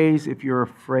are ways, if you're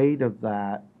afraid of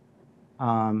that,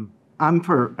 I'm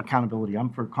for accountability. I'm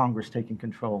for Congress taking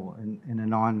control in a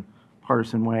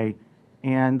nonpartisan way.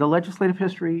 And the legislative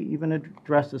history even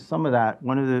addresses some of that.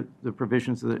 One of the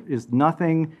provisions is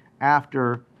nothing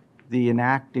after the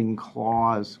enacting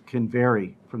clause can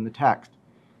vary from the text.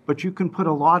 But you can put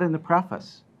a lot in the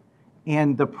preface.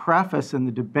 And the preface and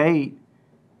the debate,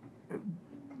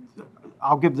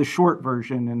 I'll give the short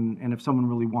version, and if someone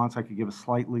really wants, I could give a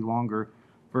slightly longer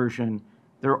version.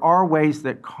 There are ways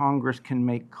that Congress can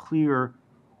make clear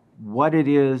what it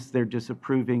is they're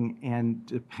disapproving, and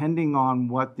depending on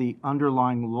what the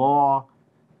underlying law,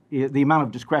 the amount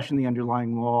of discretion the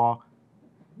underlying law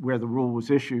where the rule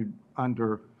was issued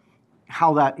under,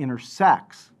 how that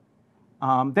intersects,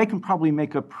 they can probably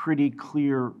make a pretty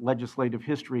clear legislative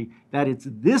history that it's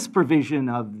this provision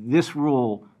of this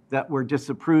rule that we're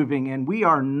disapproving, and we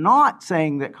are not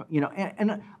saying that,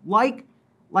 and like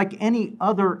any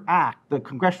other act, the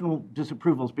congressional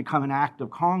disapprovals become an act of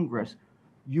Congress.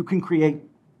 You can create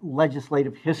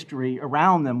legislative history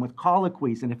around them with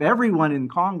colloquies. And if everyone in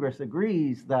Congress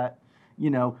agrees that,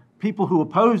 people who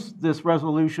oppose this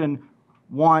resolution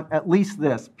want at least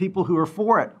this, people who are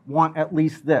for it want at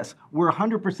least this, we're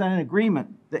 100% in agreement.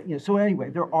 That, so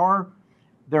anyway, there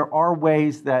are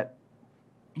ways that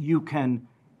you can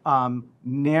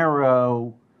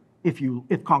narrow,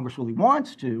 if Congress really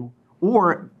wants to,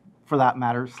 or for that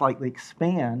matter, slightly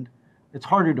expand. It's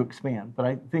harder to expand, but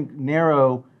I think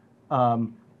narrow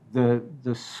the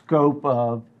scope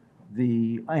of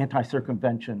the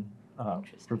anti-circumvention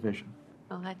provision.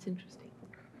 Oh, that's interesting.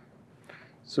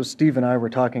 So Steve and I were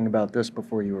talking about this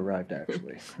before you arrived,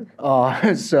 actually.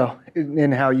 So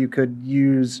in how you could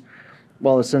use,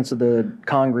 while the sense of the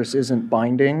Congress isn't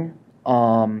binding,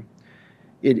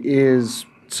 it is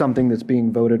something that's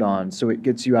being voted on, so it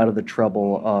gets you out of the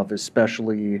trouble of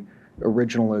especially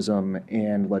originalism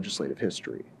and legislative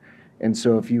history. And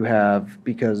so if you have,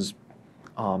 because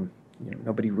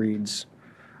nobody reads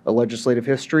a legislative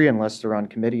history unless they're on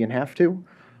committee and have to,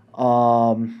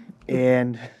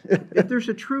 and if there's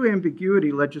a true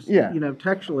ambiguity,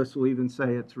 textualists will even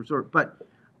say it's resort. But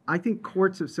I think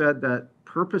courts have said that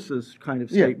purposes kind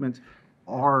of statements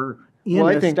are in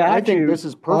the statute. I think this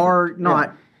is perfect. Are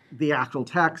not the actual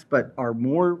text, but are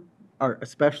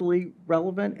especially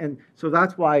relevant. And so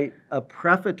that's why a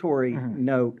prefatory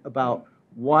note about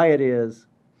why it is,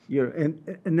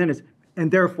 and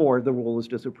therefore the rule is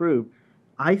disapproved.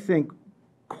 I think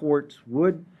courts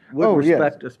would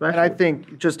respect, especially. And I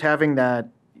think just having that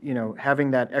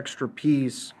extra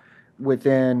piece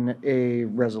within a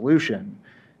resolution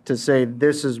to say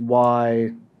this is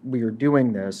why we are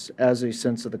doing this as a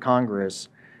sense of the Congress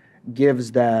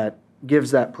gives that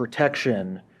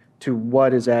protection to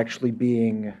what is actually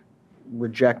being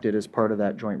rejected as part of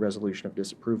that joint resolution of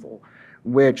disapproval,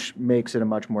 which makes it a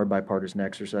much more bipartisan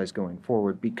exercise going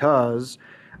forward. Because,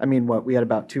 we had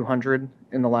about 200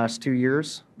 in the last 2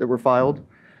 years that were filed.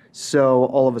 So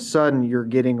all of a sudden, you're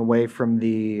getting away from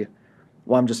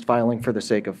I'm just filing for the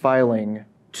sake of filing,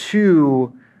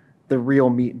 to the real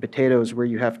meat and potatoes where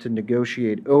you have to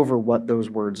negotiate over what those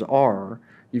words are.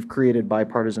 You've created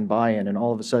bipartisan buy-in, and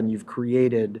all of a sudden you've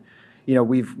created,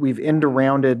 we've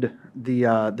end-arounded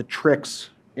the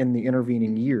tricks in the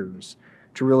intervening years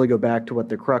to really go back to what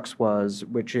the crux was,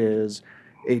 which is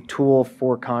a tool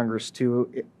for Congress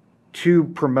to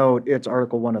promote its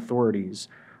Article I authorities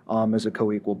as a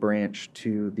co-equal branch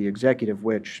to the executive,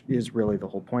 which is really the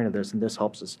whole point of this. And this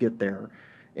helps us get there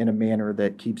in a manner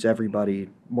that keeps everybody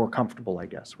more comfortable, I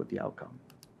guess, with the outcome.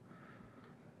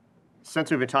 Since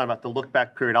we've been talking about the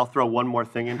look-back period, I'll throw one more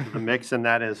thing into the mix, and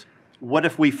that is, what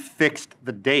if we fixed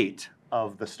the date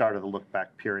of the start of the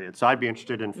look-back period? So I'd be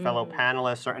interested in fellow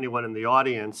panelists or anyone in the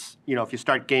audience, if you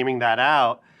start gaming that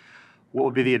out, what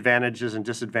would be the advantages and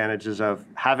disadvantages of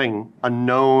having a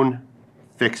known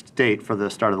fixed date for the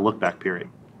start of the look-back period?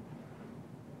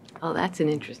 Oh, that's an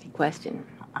interesting question.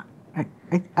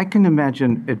 I can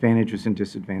imagine advantages and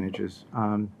disadvantages.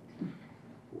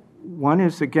 One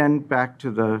is, again, back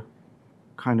to the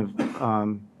kind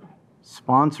of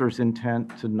sponsor's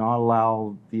intent to not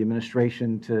allow the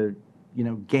administration to,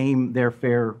 game their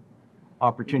fair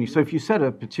opportunity. So if you set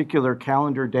a particular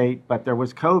calendar date, but there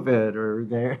was COVID, or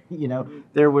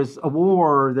there was a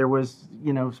war, or there was,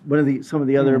 some of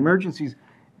the other emergencies,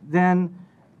 then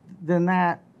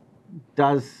that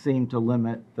does seem to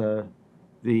limit the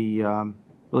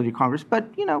ability of Congress.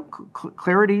 But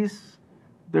clarity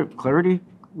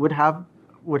would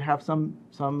have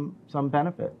some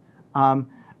benefit.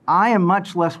 I am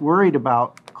much less worried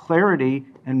about clarity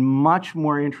and much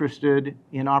more interested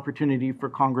in opportunity for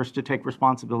Congress to take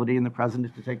responsibility and the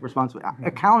president to take responsibility.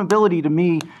 Accountability to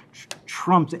me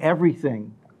trumps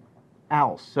everything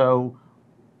else. So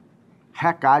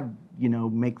heck, I'd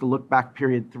make the look back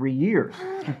period 3 years,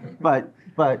 but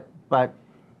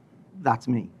that's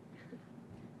me.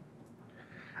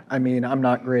 I mean, I'm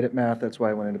not great at math. That's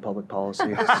why I went into public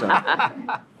policy. So.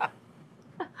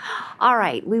 All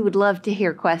right, we would love to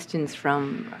hear questions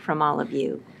from all of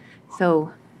you.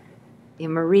 So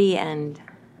Marie and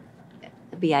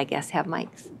B, I guess, have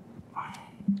mics.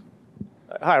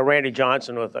 Hi, Randy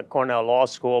Johnson with Cornell Law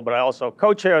School, but I also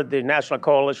co-chaired the National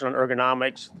Coalition on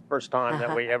Ergonomics, the first time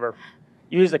that we ever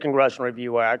used the Congressional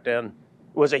Review Act, and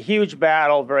it was a huge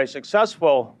battle, very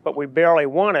successful, but we barely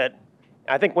won it.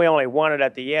 I think we only won it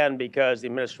at the end because the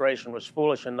administration was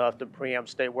foolish enough to preempt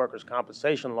state workers'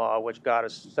 compensation law, which got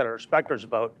us Senator Specter's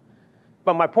vote.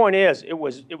 But my point is, it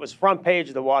was front page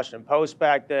of the Washington Post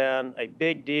back then, a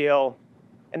big deal.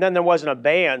 And then there was an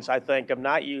abeyance, I think, of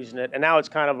not using it. And now it's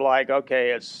kind of like,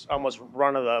 okay, it's almost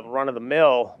run of the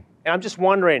mill. And I'm just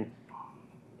wondering,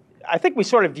 I think we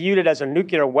sort of viewed it as a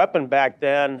nuclear weapon back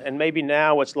then, and maybe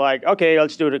now it's like, okay,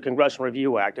 let's do the Congressional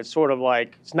Review Act. It's sort of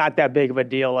like, it's not that big of a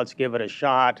deal, let's give it a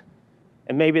shot.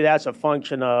 And maybe that's a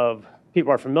function of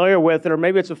people are familiar with it, or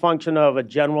maybe it's a function of a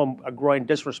growing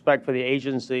disrespect for the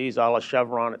agencies, a la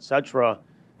Chevron, et cetera,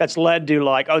 that's led to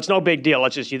like, oh, it's no big deal,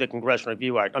 let's just use the Congressional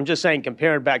Review Act. I'm just saying,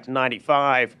 comparing back to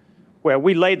 95, where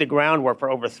we laid the groundwork for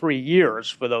over 3 years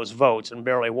for those votes and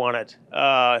barely won it.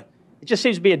 It just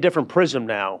seems to be a different prism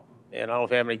now. And I don't know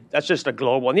if you have any, that's just a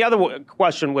global. And the other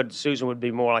question, Susan, would be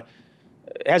more like,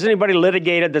 has anybody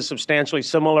litigated the substantially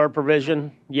similar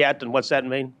provision yet, and what's that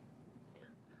mean?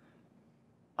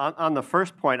 On the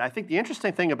first point, I think the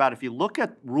interesting thing about if you look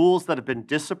at rules that have been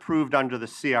disapproved under the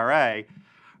CRA,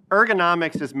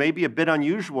 ergonomics is maybe a bit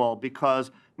unusual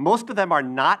because most of them are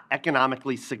not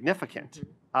economically significant.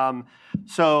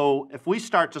 So if we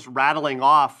start just rattling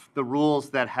off the rules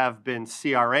that have been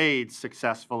CRA'd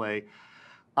successfully,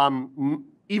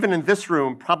 even in this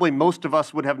room, probably most of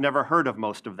us would have never heard of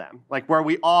most of them. Like where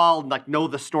we all know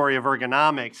the story of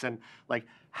ergonomics and like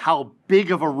how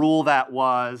big of a rule that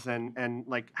was and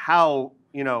like how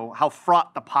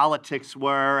fraught the politics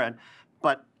were.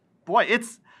 But boy,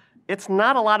 it's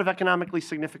not a lot of economically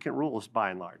significant rules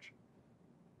by and large.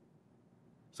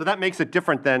 So that makes it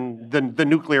different than the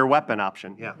nuclear weapon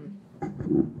option, yeah.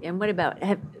 And what about,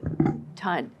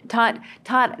 Todd,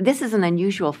 this is an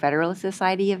unusual Federalist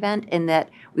Society event in that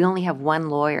we only have one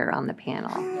lawyer on the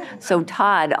panel. So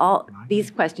Todd, all these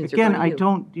questions again, are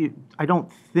going to you. I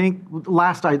don't think,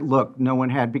 last I looked, no one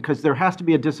had, because there has to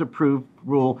be a disapproved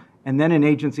rule, and then an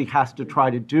agency has to try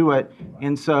to do it.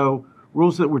 And so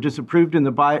rules that were disapproved in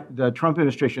the Trump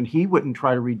administration, he wouldn't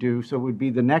try to redo, so it would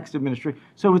be the next administration.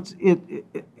 So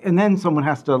and then someone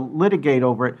has to litigate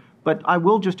over it. But I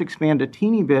will just expand a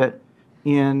teeny bit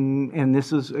and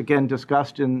this is again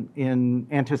discussed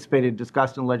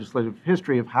discussed in legislative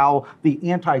history of how the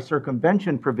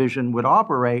anti-circumvention provision would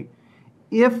operate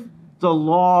if the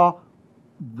law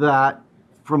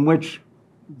from which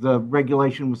the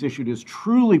regulation was issued is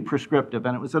truly prescriptive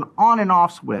and it was an on and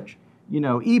off switch.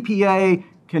 EPA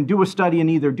can do a study and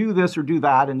either do this or do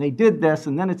that, and they did this,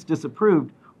 and then it's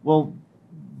disapproved. Well,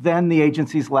 then the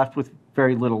agency's left with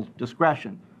very little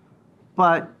discretion.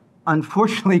 But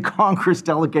unfortunately, Congress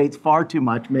delegates far too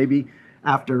much. Maybe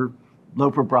after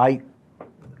Loper Bright,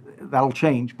 that'll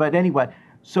change. But anyway,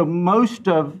 so most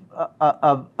of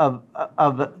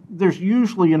there's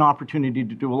usually an opportunity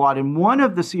to do a lot. And one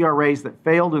of the CRAs that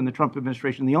failed in the Trump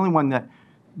administration, the only one that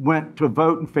went to a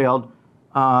vote and failed,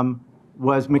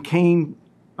 was McCain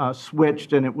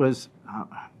switched, and it was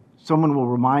someone will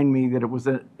remind me that it was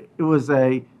a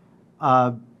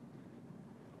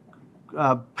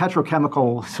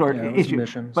petrochemical sort of issue,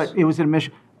 emissions. but it was an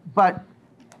emission. But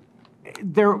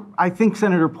I think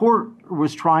Senator Port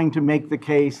was trying to make the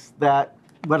case that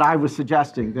what I was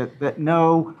suggesting, that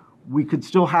no, we could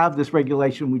still have this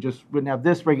regulation, we just wouldn't have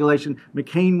this regulation.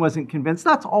 McCain wasn't convinced.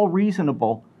 That's all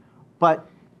reasonable, but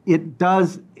it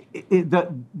does, it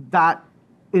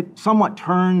somewhat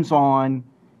turns on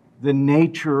the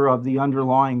nature of the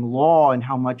underlying law and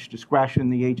how much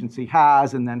discretion the agency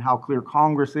has, and then how clear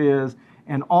Congress is,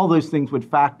 and all those things would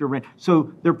factor in.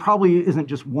 So there probably isn't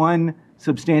just one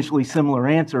substantially similar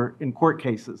answer in court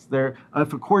cases.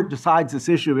 If a court decides this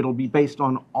issue, it'll be based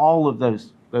on all of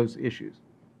those issues.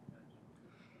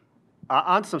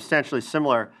 On substantially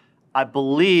similar, I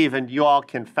believe, and you all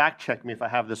can fact check me if I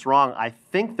have this wrong, I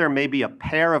think there may be a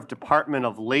pair of Department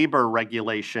of Labor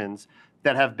regulations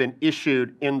that have been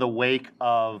issued in the wake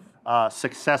of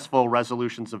successful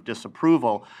resolutions of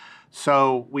disapproval.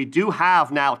 So we do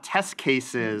have now test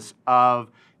cases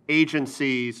of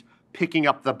agencies picking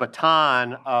up the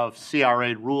baton of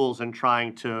CRA rules and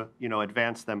trying to,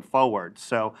 advance them forward.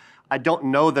 So I don't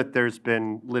know that there's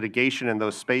been litigation in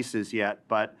those spaces yet,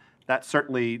 but that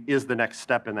certainly is the next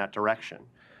step in that direction.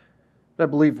 I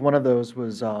believe one of those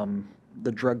was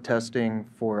the drug testing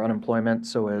for unemployment.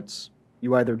 So it's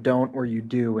you either don't or you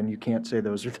do, and you can't say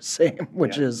those are the same,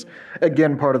 which is,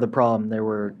 again, part of the problem. They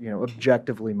were,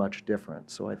 objectively much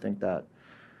different. So I think that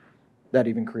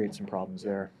even creates some problems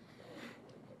there.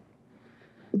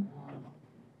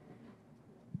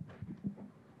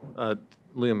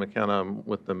 Liam McKenna, I'm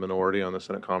with the minority on the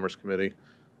Senate Commerce Committee.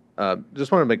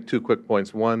 Just want to make 2 quick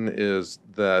points. One is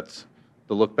that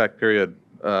the look-back period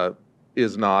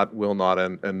is not, will not,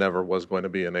 and never was going to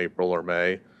be in April or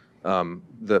May.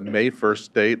 The May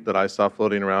 1st date that I saw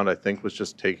floating around, I think, was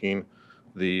just taking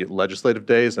the legislative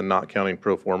days and not counting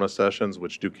pro forma sessions,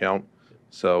 which do count.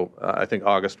 So I think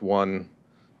August 1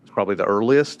 is probably the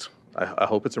earliest. I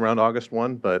hope it's around August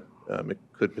 1, but it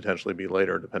could potentially be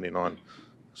later depending on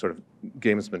sort of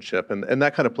gamesmanship. And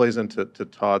that kind of plays into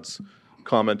Todd's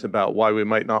comment about why we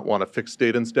might not want a fixed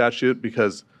date in statute,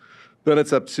 because then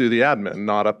it's up to the admin,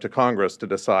 not up to Congress, to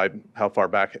decide how far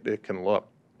back it can look.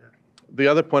 The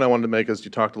other point I wanted to make is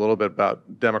you talked a little bit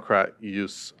about Democrat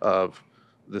use of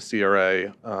the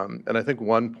CRA. And I think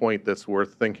one point that's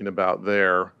worth thinking about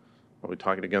there, I'll be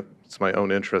talking against my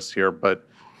own interests here, but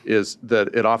is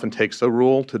that it often takes a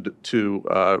rule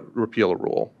to repeal a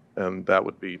rule, and that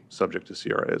would be subject to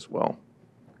CRA as well.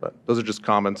 But those are just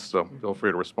comments, so feel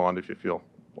free to respond if you feel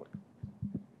like.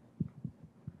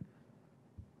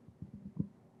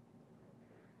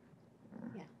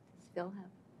 Yeah, still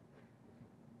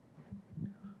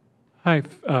have.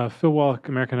 Hi, Phil Wallach,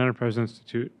 American Enterprise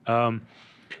Institute.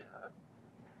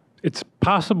 It's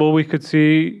possible we could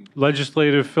see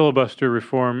legislative filibuster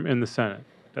reform in the Senate.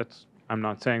 I'm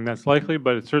not saying that's likely,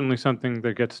 but it's certainly something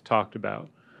that gets talked about.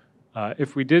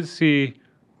 If we did see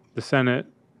the Senate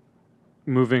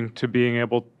moving to being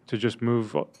able to just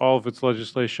move all of its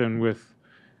legislation with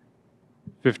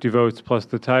 50 votes plus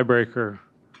the tiebreaker,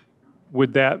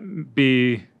 would that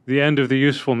be the end of the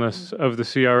usefulness of the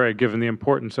CRA, given the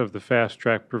importance of the fast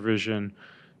track provision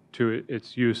to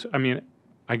its use? I mean,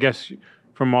 I guess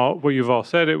from all what you've all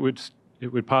said, it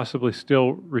would possibly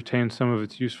still retain some of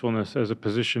its usefulness as a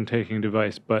position-taking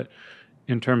device, but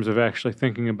in terms of actually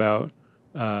thinking about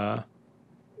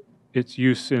its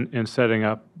use in setting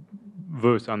up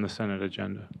votes on the Senate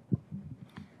agenda.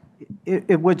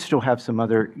 It would still have some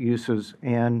other uses,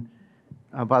 and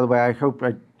by the way, I hope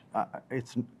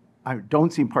I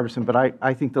don't seem partisan, but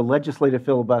I think the legislative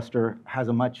filibuster has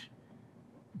a much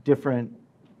different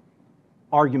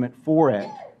argument for it,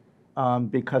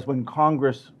 because when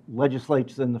Congress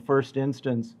legislates in the first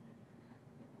instance,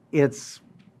 it's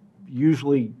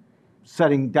usually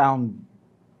setting down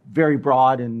very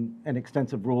broad and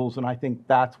extensive rules, and I think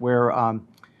that's where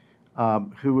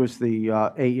who was the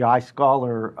AEI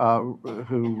scholar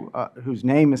whose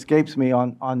name escapes me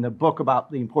on the book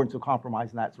about the importance of compromise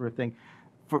and that sort of thing.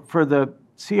 For the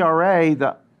CRA,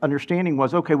 the understanding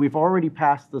was, okay, we've already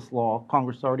passed this law,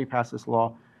 Congress has already passed this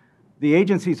law, the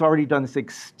agency's already done this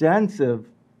extensive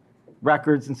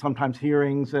records and sometimes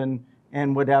hearings and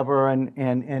whatever,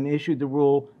 and issued the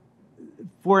rule.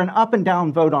 For an up and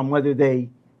down vote on whether they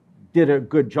did a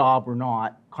good job or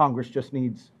not, Congress just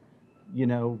needs,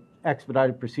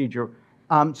 expedited procedure.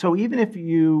 So even if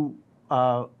you,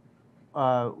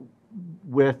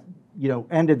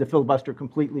 ended the filibuster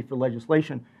completely for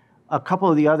legislation, a couple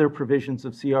of the other provisions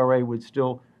of CRA would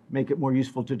still make it more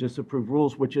useful to disapprove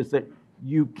rules, which is that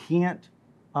you can't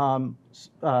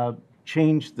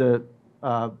change the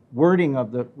wording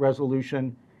of the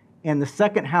resolution, and the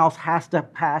second house has to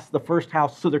pass the first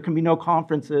house, so there can be no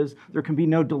conferences, there can be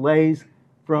no delays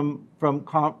from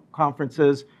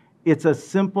conferences. It's a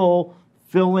simple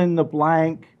fill in the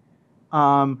blank,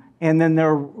 and then there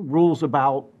are rules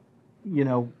about, you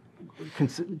know,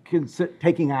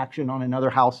 taking action on another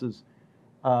house's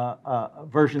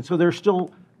version. So there's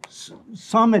still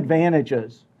some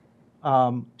advantages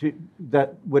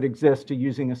that would exist to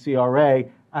using a CRA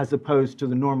as opposed to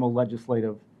the normal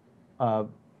legislative,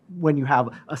 when you have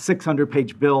a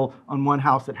 600-page bill on one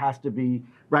house that has to be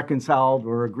reconciled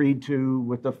or agreed to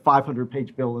with a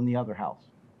 500-page bill in the other house.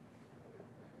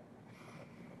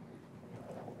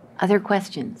 Other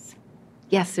questions?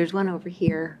 Yes, there's one over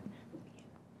here.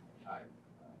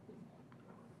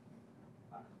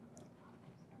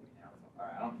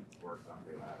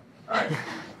 All right.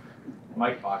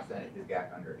 Mike Fox, then it is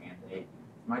back under Anthony.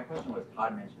 My question was,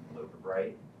 Todd mentioned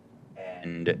Loper-Bright,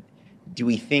 and do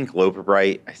we think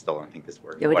Loper-Bright, I still don't think this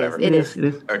works, No, whatever. It is.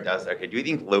 Or it does, okay. Do we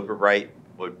think Loper-Bright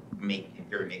would make, in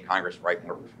theory, make Congress write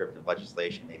more prescriptive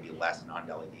legislation, maybe less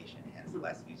non-delegation, hence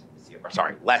less use of the CRA,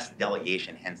 sorry, less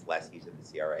delegation, hence less use of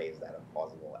the CRA? Is that a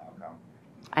plausible outcome?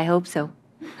 I hope so.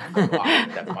 Well,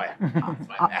 that's why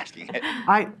I'm asking it.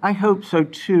 I hope so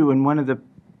too. And one of the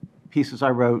pieces I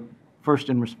wrote first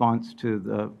in response to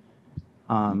the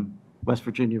West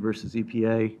Virginia versus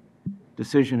EPA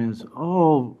decision is,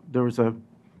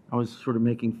 I was sort of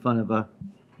making fun of a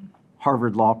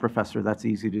Harvard law professor, that's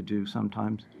easy to do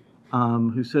sometimes,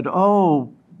 who said,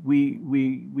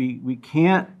 we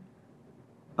can't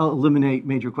eliminate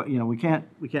major, we can't,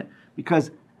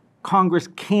 because Congress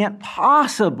can't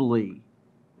possibly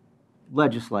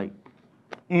legislate.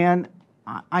 And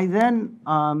I then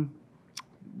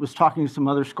was talking to some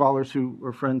other scholars who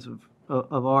were friends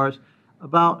of ours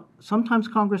about sometimes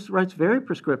Congress writes very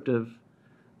prescriptive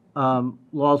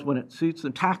laws when it suits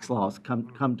them. Tax laws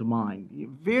come to mind.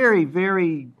 Very,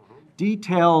 very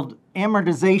detailed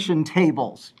amortization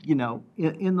tables, in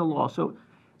the law.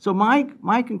 So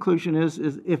my conclusion is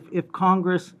if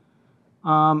Congress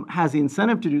has the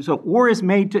incentive to do so, or is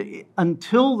made to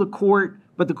until the court,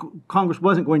 but the Congress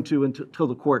wasn't going to until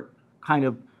the court kind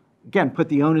of, again, put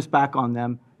the onus back on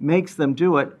them, makes them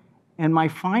do it. And my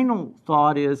final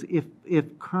thought is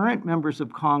if current members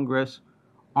of Congress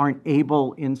aren't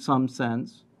able in some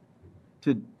sense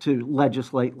to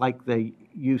legislate like they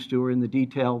used to or in the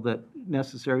detail that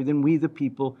necessary, then we the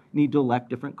people need to elect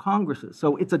different Congresses.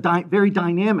 So it's a very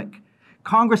dynamic.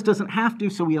 Congress doesn't have to,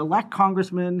 so we elect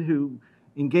congressmen who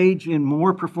engage in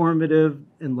more performative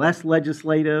and less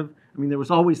legislative. I mean, there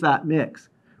was always that mix,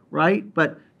 right?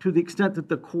 But to the extent that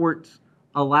the courts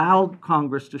allowed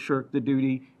Congress to shirk the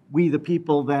duty, we the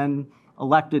people then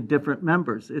elected different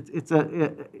members.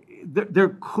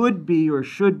 There could be or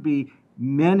should be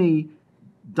many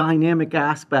dynamic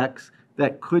aspects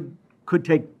that could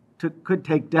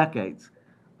take decades,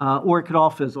 or it could all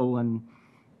fizzle and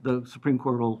the Supreme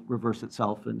Court will reverse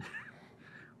itself and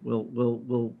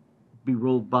will be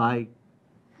ruled by,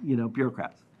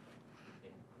 bureaucrats.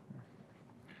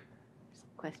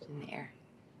 Question there.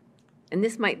 And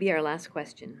this might be our last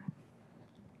question.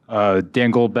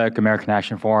 Dan Goldbeck, American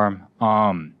Action Forum.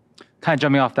 Kind of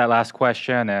jumping off that last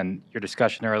question and your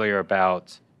discussion earlier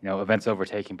about events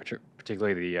overtaking,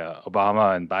 particularly the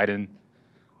Obama and Biden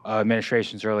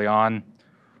administrations early on.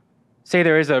 Say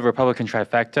there is a Republican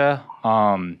trifecta.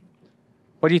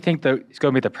 What do you think is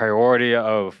going to be the priority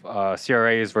of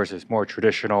CRAs versus more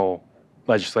traditional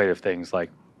legislative things? Like,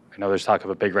 I know there's talk of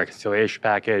a big reconciliation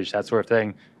package, that sort of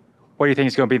thing. What do you think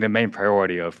is going to be the main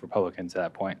priority of Republicans at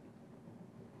that point?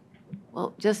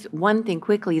 Well, just one thing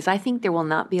quickly is I think there will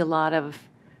not be a lot of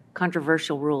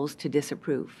controversial rules to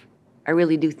disapprove. I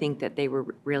really do think that they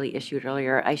were really issued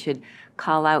earlier. I should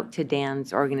call out to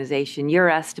Dan's organization your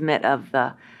estimate of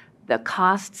the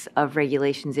costs of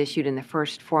regulations issued in the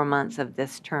first 4 months of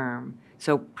this term,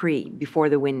 so before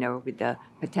the window with the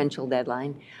potential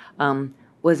deadline,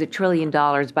 was $1 trillion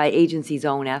by agencies'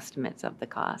 own estimates of the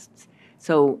costs.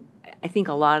 So I think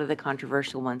a lot of the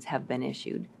controversial ones have been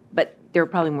issued, but there are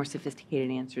probably more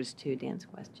sophisticated answers to Dan's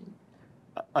question.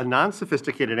 A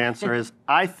non-sophisticated answer is,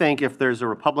 I think if there's a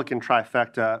Republican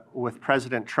trifecta with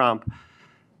President Trump,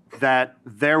 that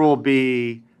there will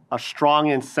be a strong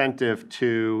incentive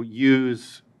to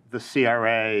use the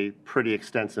CRA pretty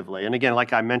extensively. And again,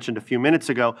 like I mentioned a few minutes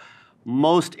ago,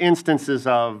 most instances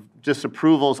of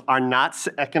disapprovals are not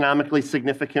economically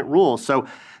significant rules. So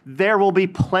there will be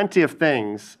plenty of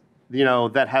things,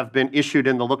 that have been issued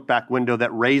in the look-back window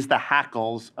that raise the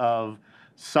hackles of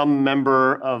some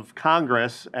member of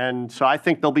Congress. And so I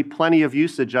think there'll be plenty of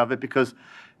usage of it because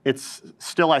it's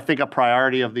still, I think, a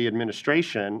priority of the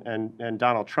administration and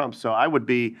Donald Trump. So I would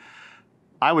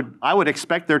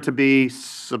expect there to be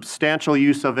substantial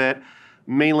use of it,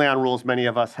 mainly on rules many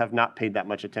of us have not paid that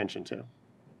much attention to.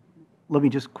 Let me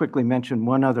just quickly mention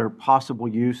one other possible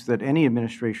use that any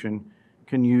administration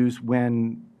can use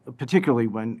when, particularly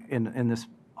when in this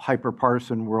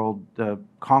hyper-partisan world,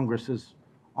 Congress is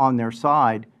on their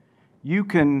side. You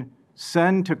can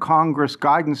send to Congress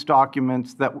guidance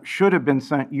documents that should have been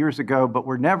sent years ago but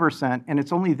were never sent, and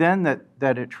it's only then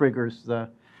that it triggers the.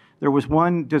 There was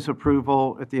one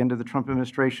disapproval at the end of the Trump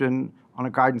administration on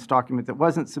a guidance document that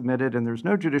wasn't submitted, and there's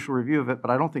no judicial review of it, but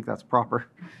I don't think that's proper.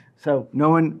 So no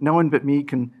one but me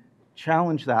can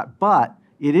challenge that. But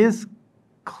it is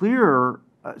clear,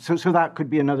 so that could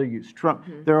be another use. Trump,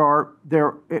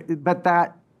 but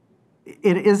that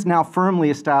it is now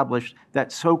firmly established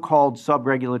that so-called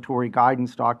sub-regulatory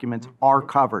guidance documents are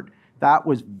covered. That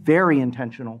was very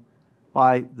intentional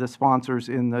by the sponsors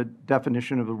in the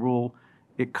definition of the rule.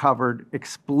 It covered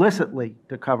explicitly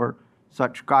to cover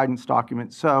such guidance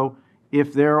documents. So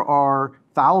if there are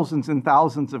thousands and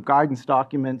thousands of guidance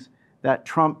documents that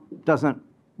Trump doesn't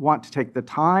want to take the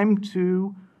time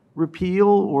to repeal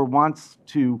or wants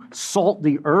to salt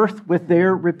the earth with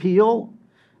their repeal,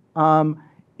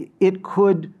 it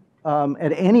could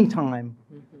at any time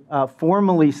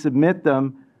formally submit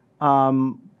them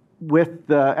with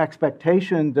the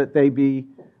expectation that they be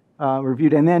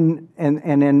reviewed, and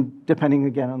then depending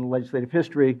again on the legislative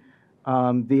history,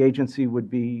 the agency would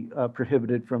be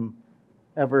prohibited from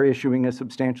ever issuing a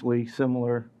substantially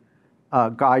similar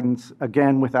guidance,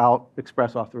 again without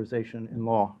express authorization in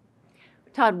law.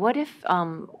 Todd, what if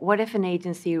an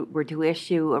agency were to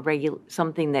issue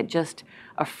something that just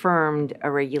affirmed a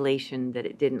regulation that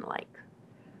it didn't like?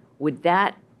 Would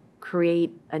that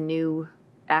create a new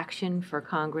action for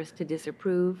Congress to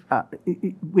disapprove?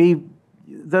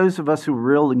 Those of us who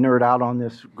really nerd out on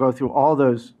this go through all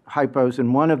those hypos,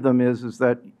 and one of them is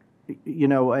that, you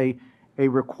know, a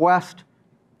request,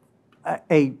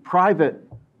 a private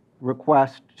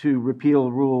request to repeal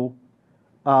a rule,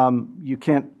 you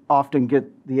can't often get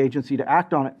the agency to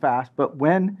act on it fast, but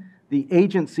when the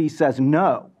agency says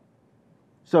no,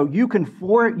 so you can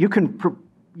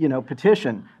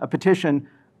petition a petition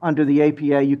under the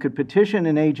APA. You could petition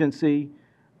an agency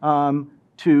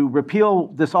to repeal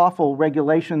this awful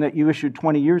regulation that you issued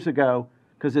 20 years ago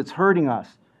because it's hurting us.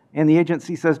 And the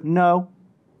agency says, no,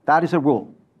 that is a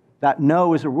rule. That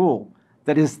no is a rule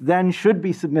that is then should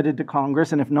be submitted to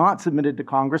Congress, and if not submitted to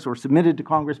Congress or submitted to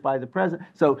Congress by the president.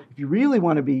 So if you really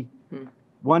want to be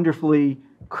wonderfully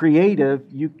creative,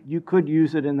 you could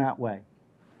use it in that way.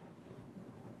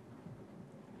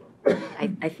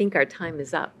 I think our time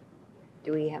is up.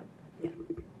 Do we have? Yeah.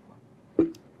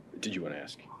 Did you want to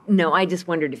ask? No, I just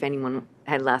wondered if anyone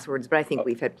had last words, but I think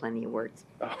we've had plenty of words.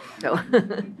 Oh. So.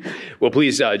 Well,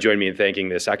 please join me in thanking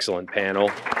this excellent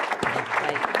panel.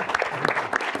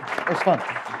 It was fun.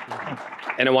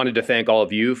 And I wanted to thank all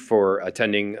of you for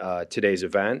attending today's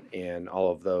event and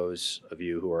all of those of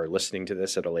you who are listening to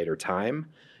this at a later time.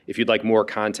 If you'd like more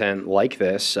content like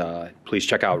this, please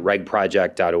check out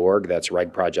regproject.org. That's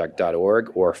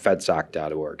regproject.org, or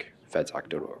fedsoc.org,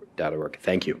 fedsoc.org.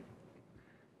 Thank you.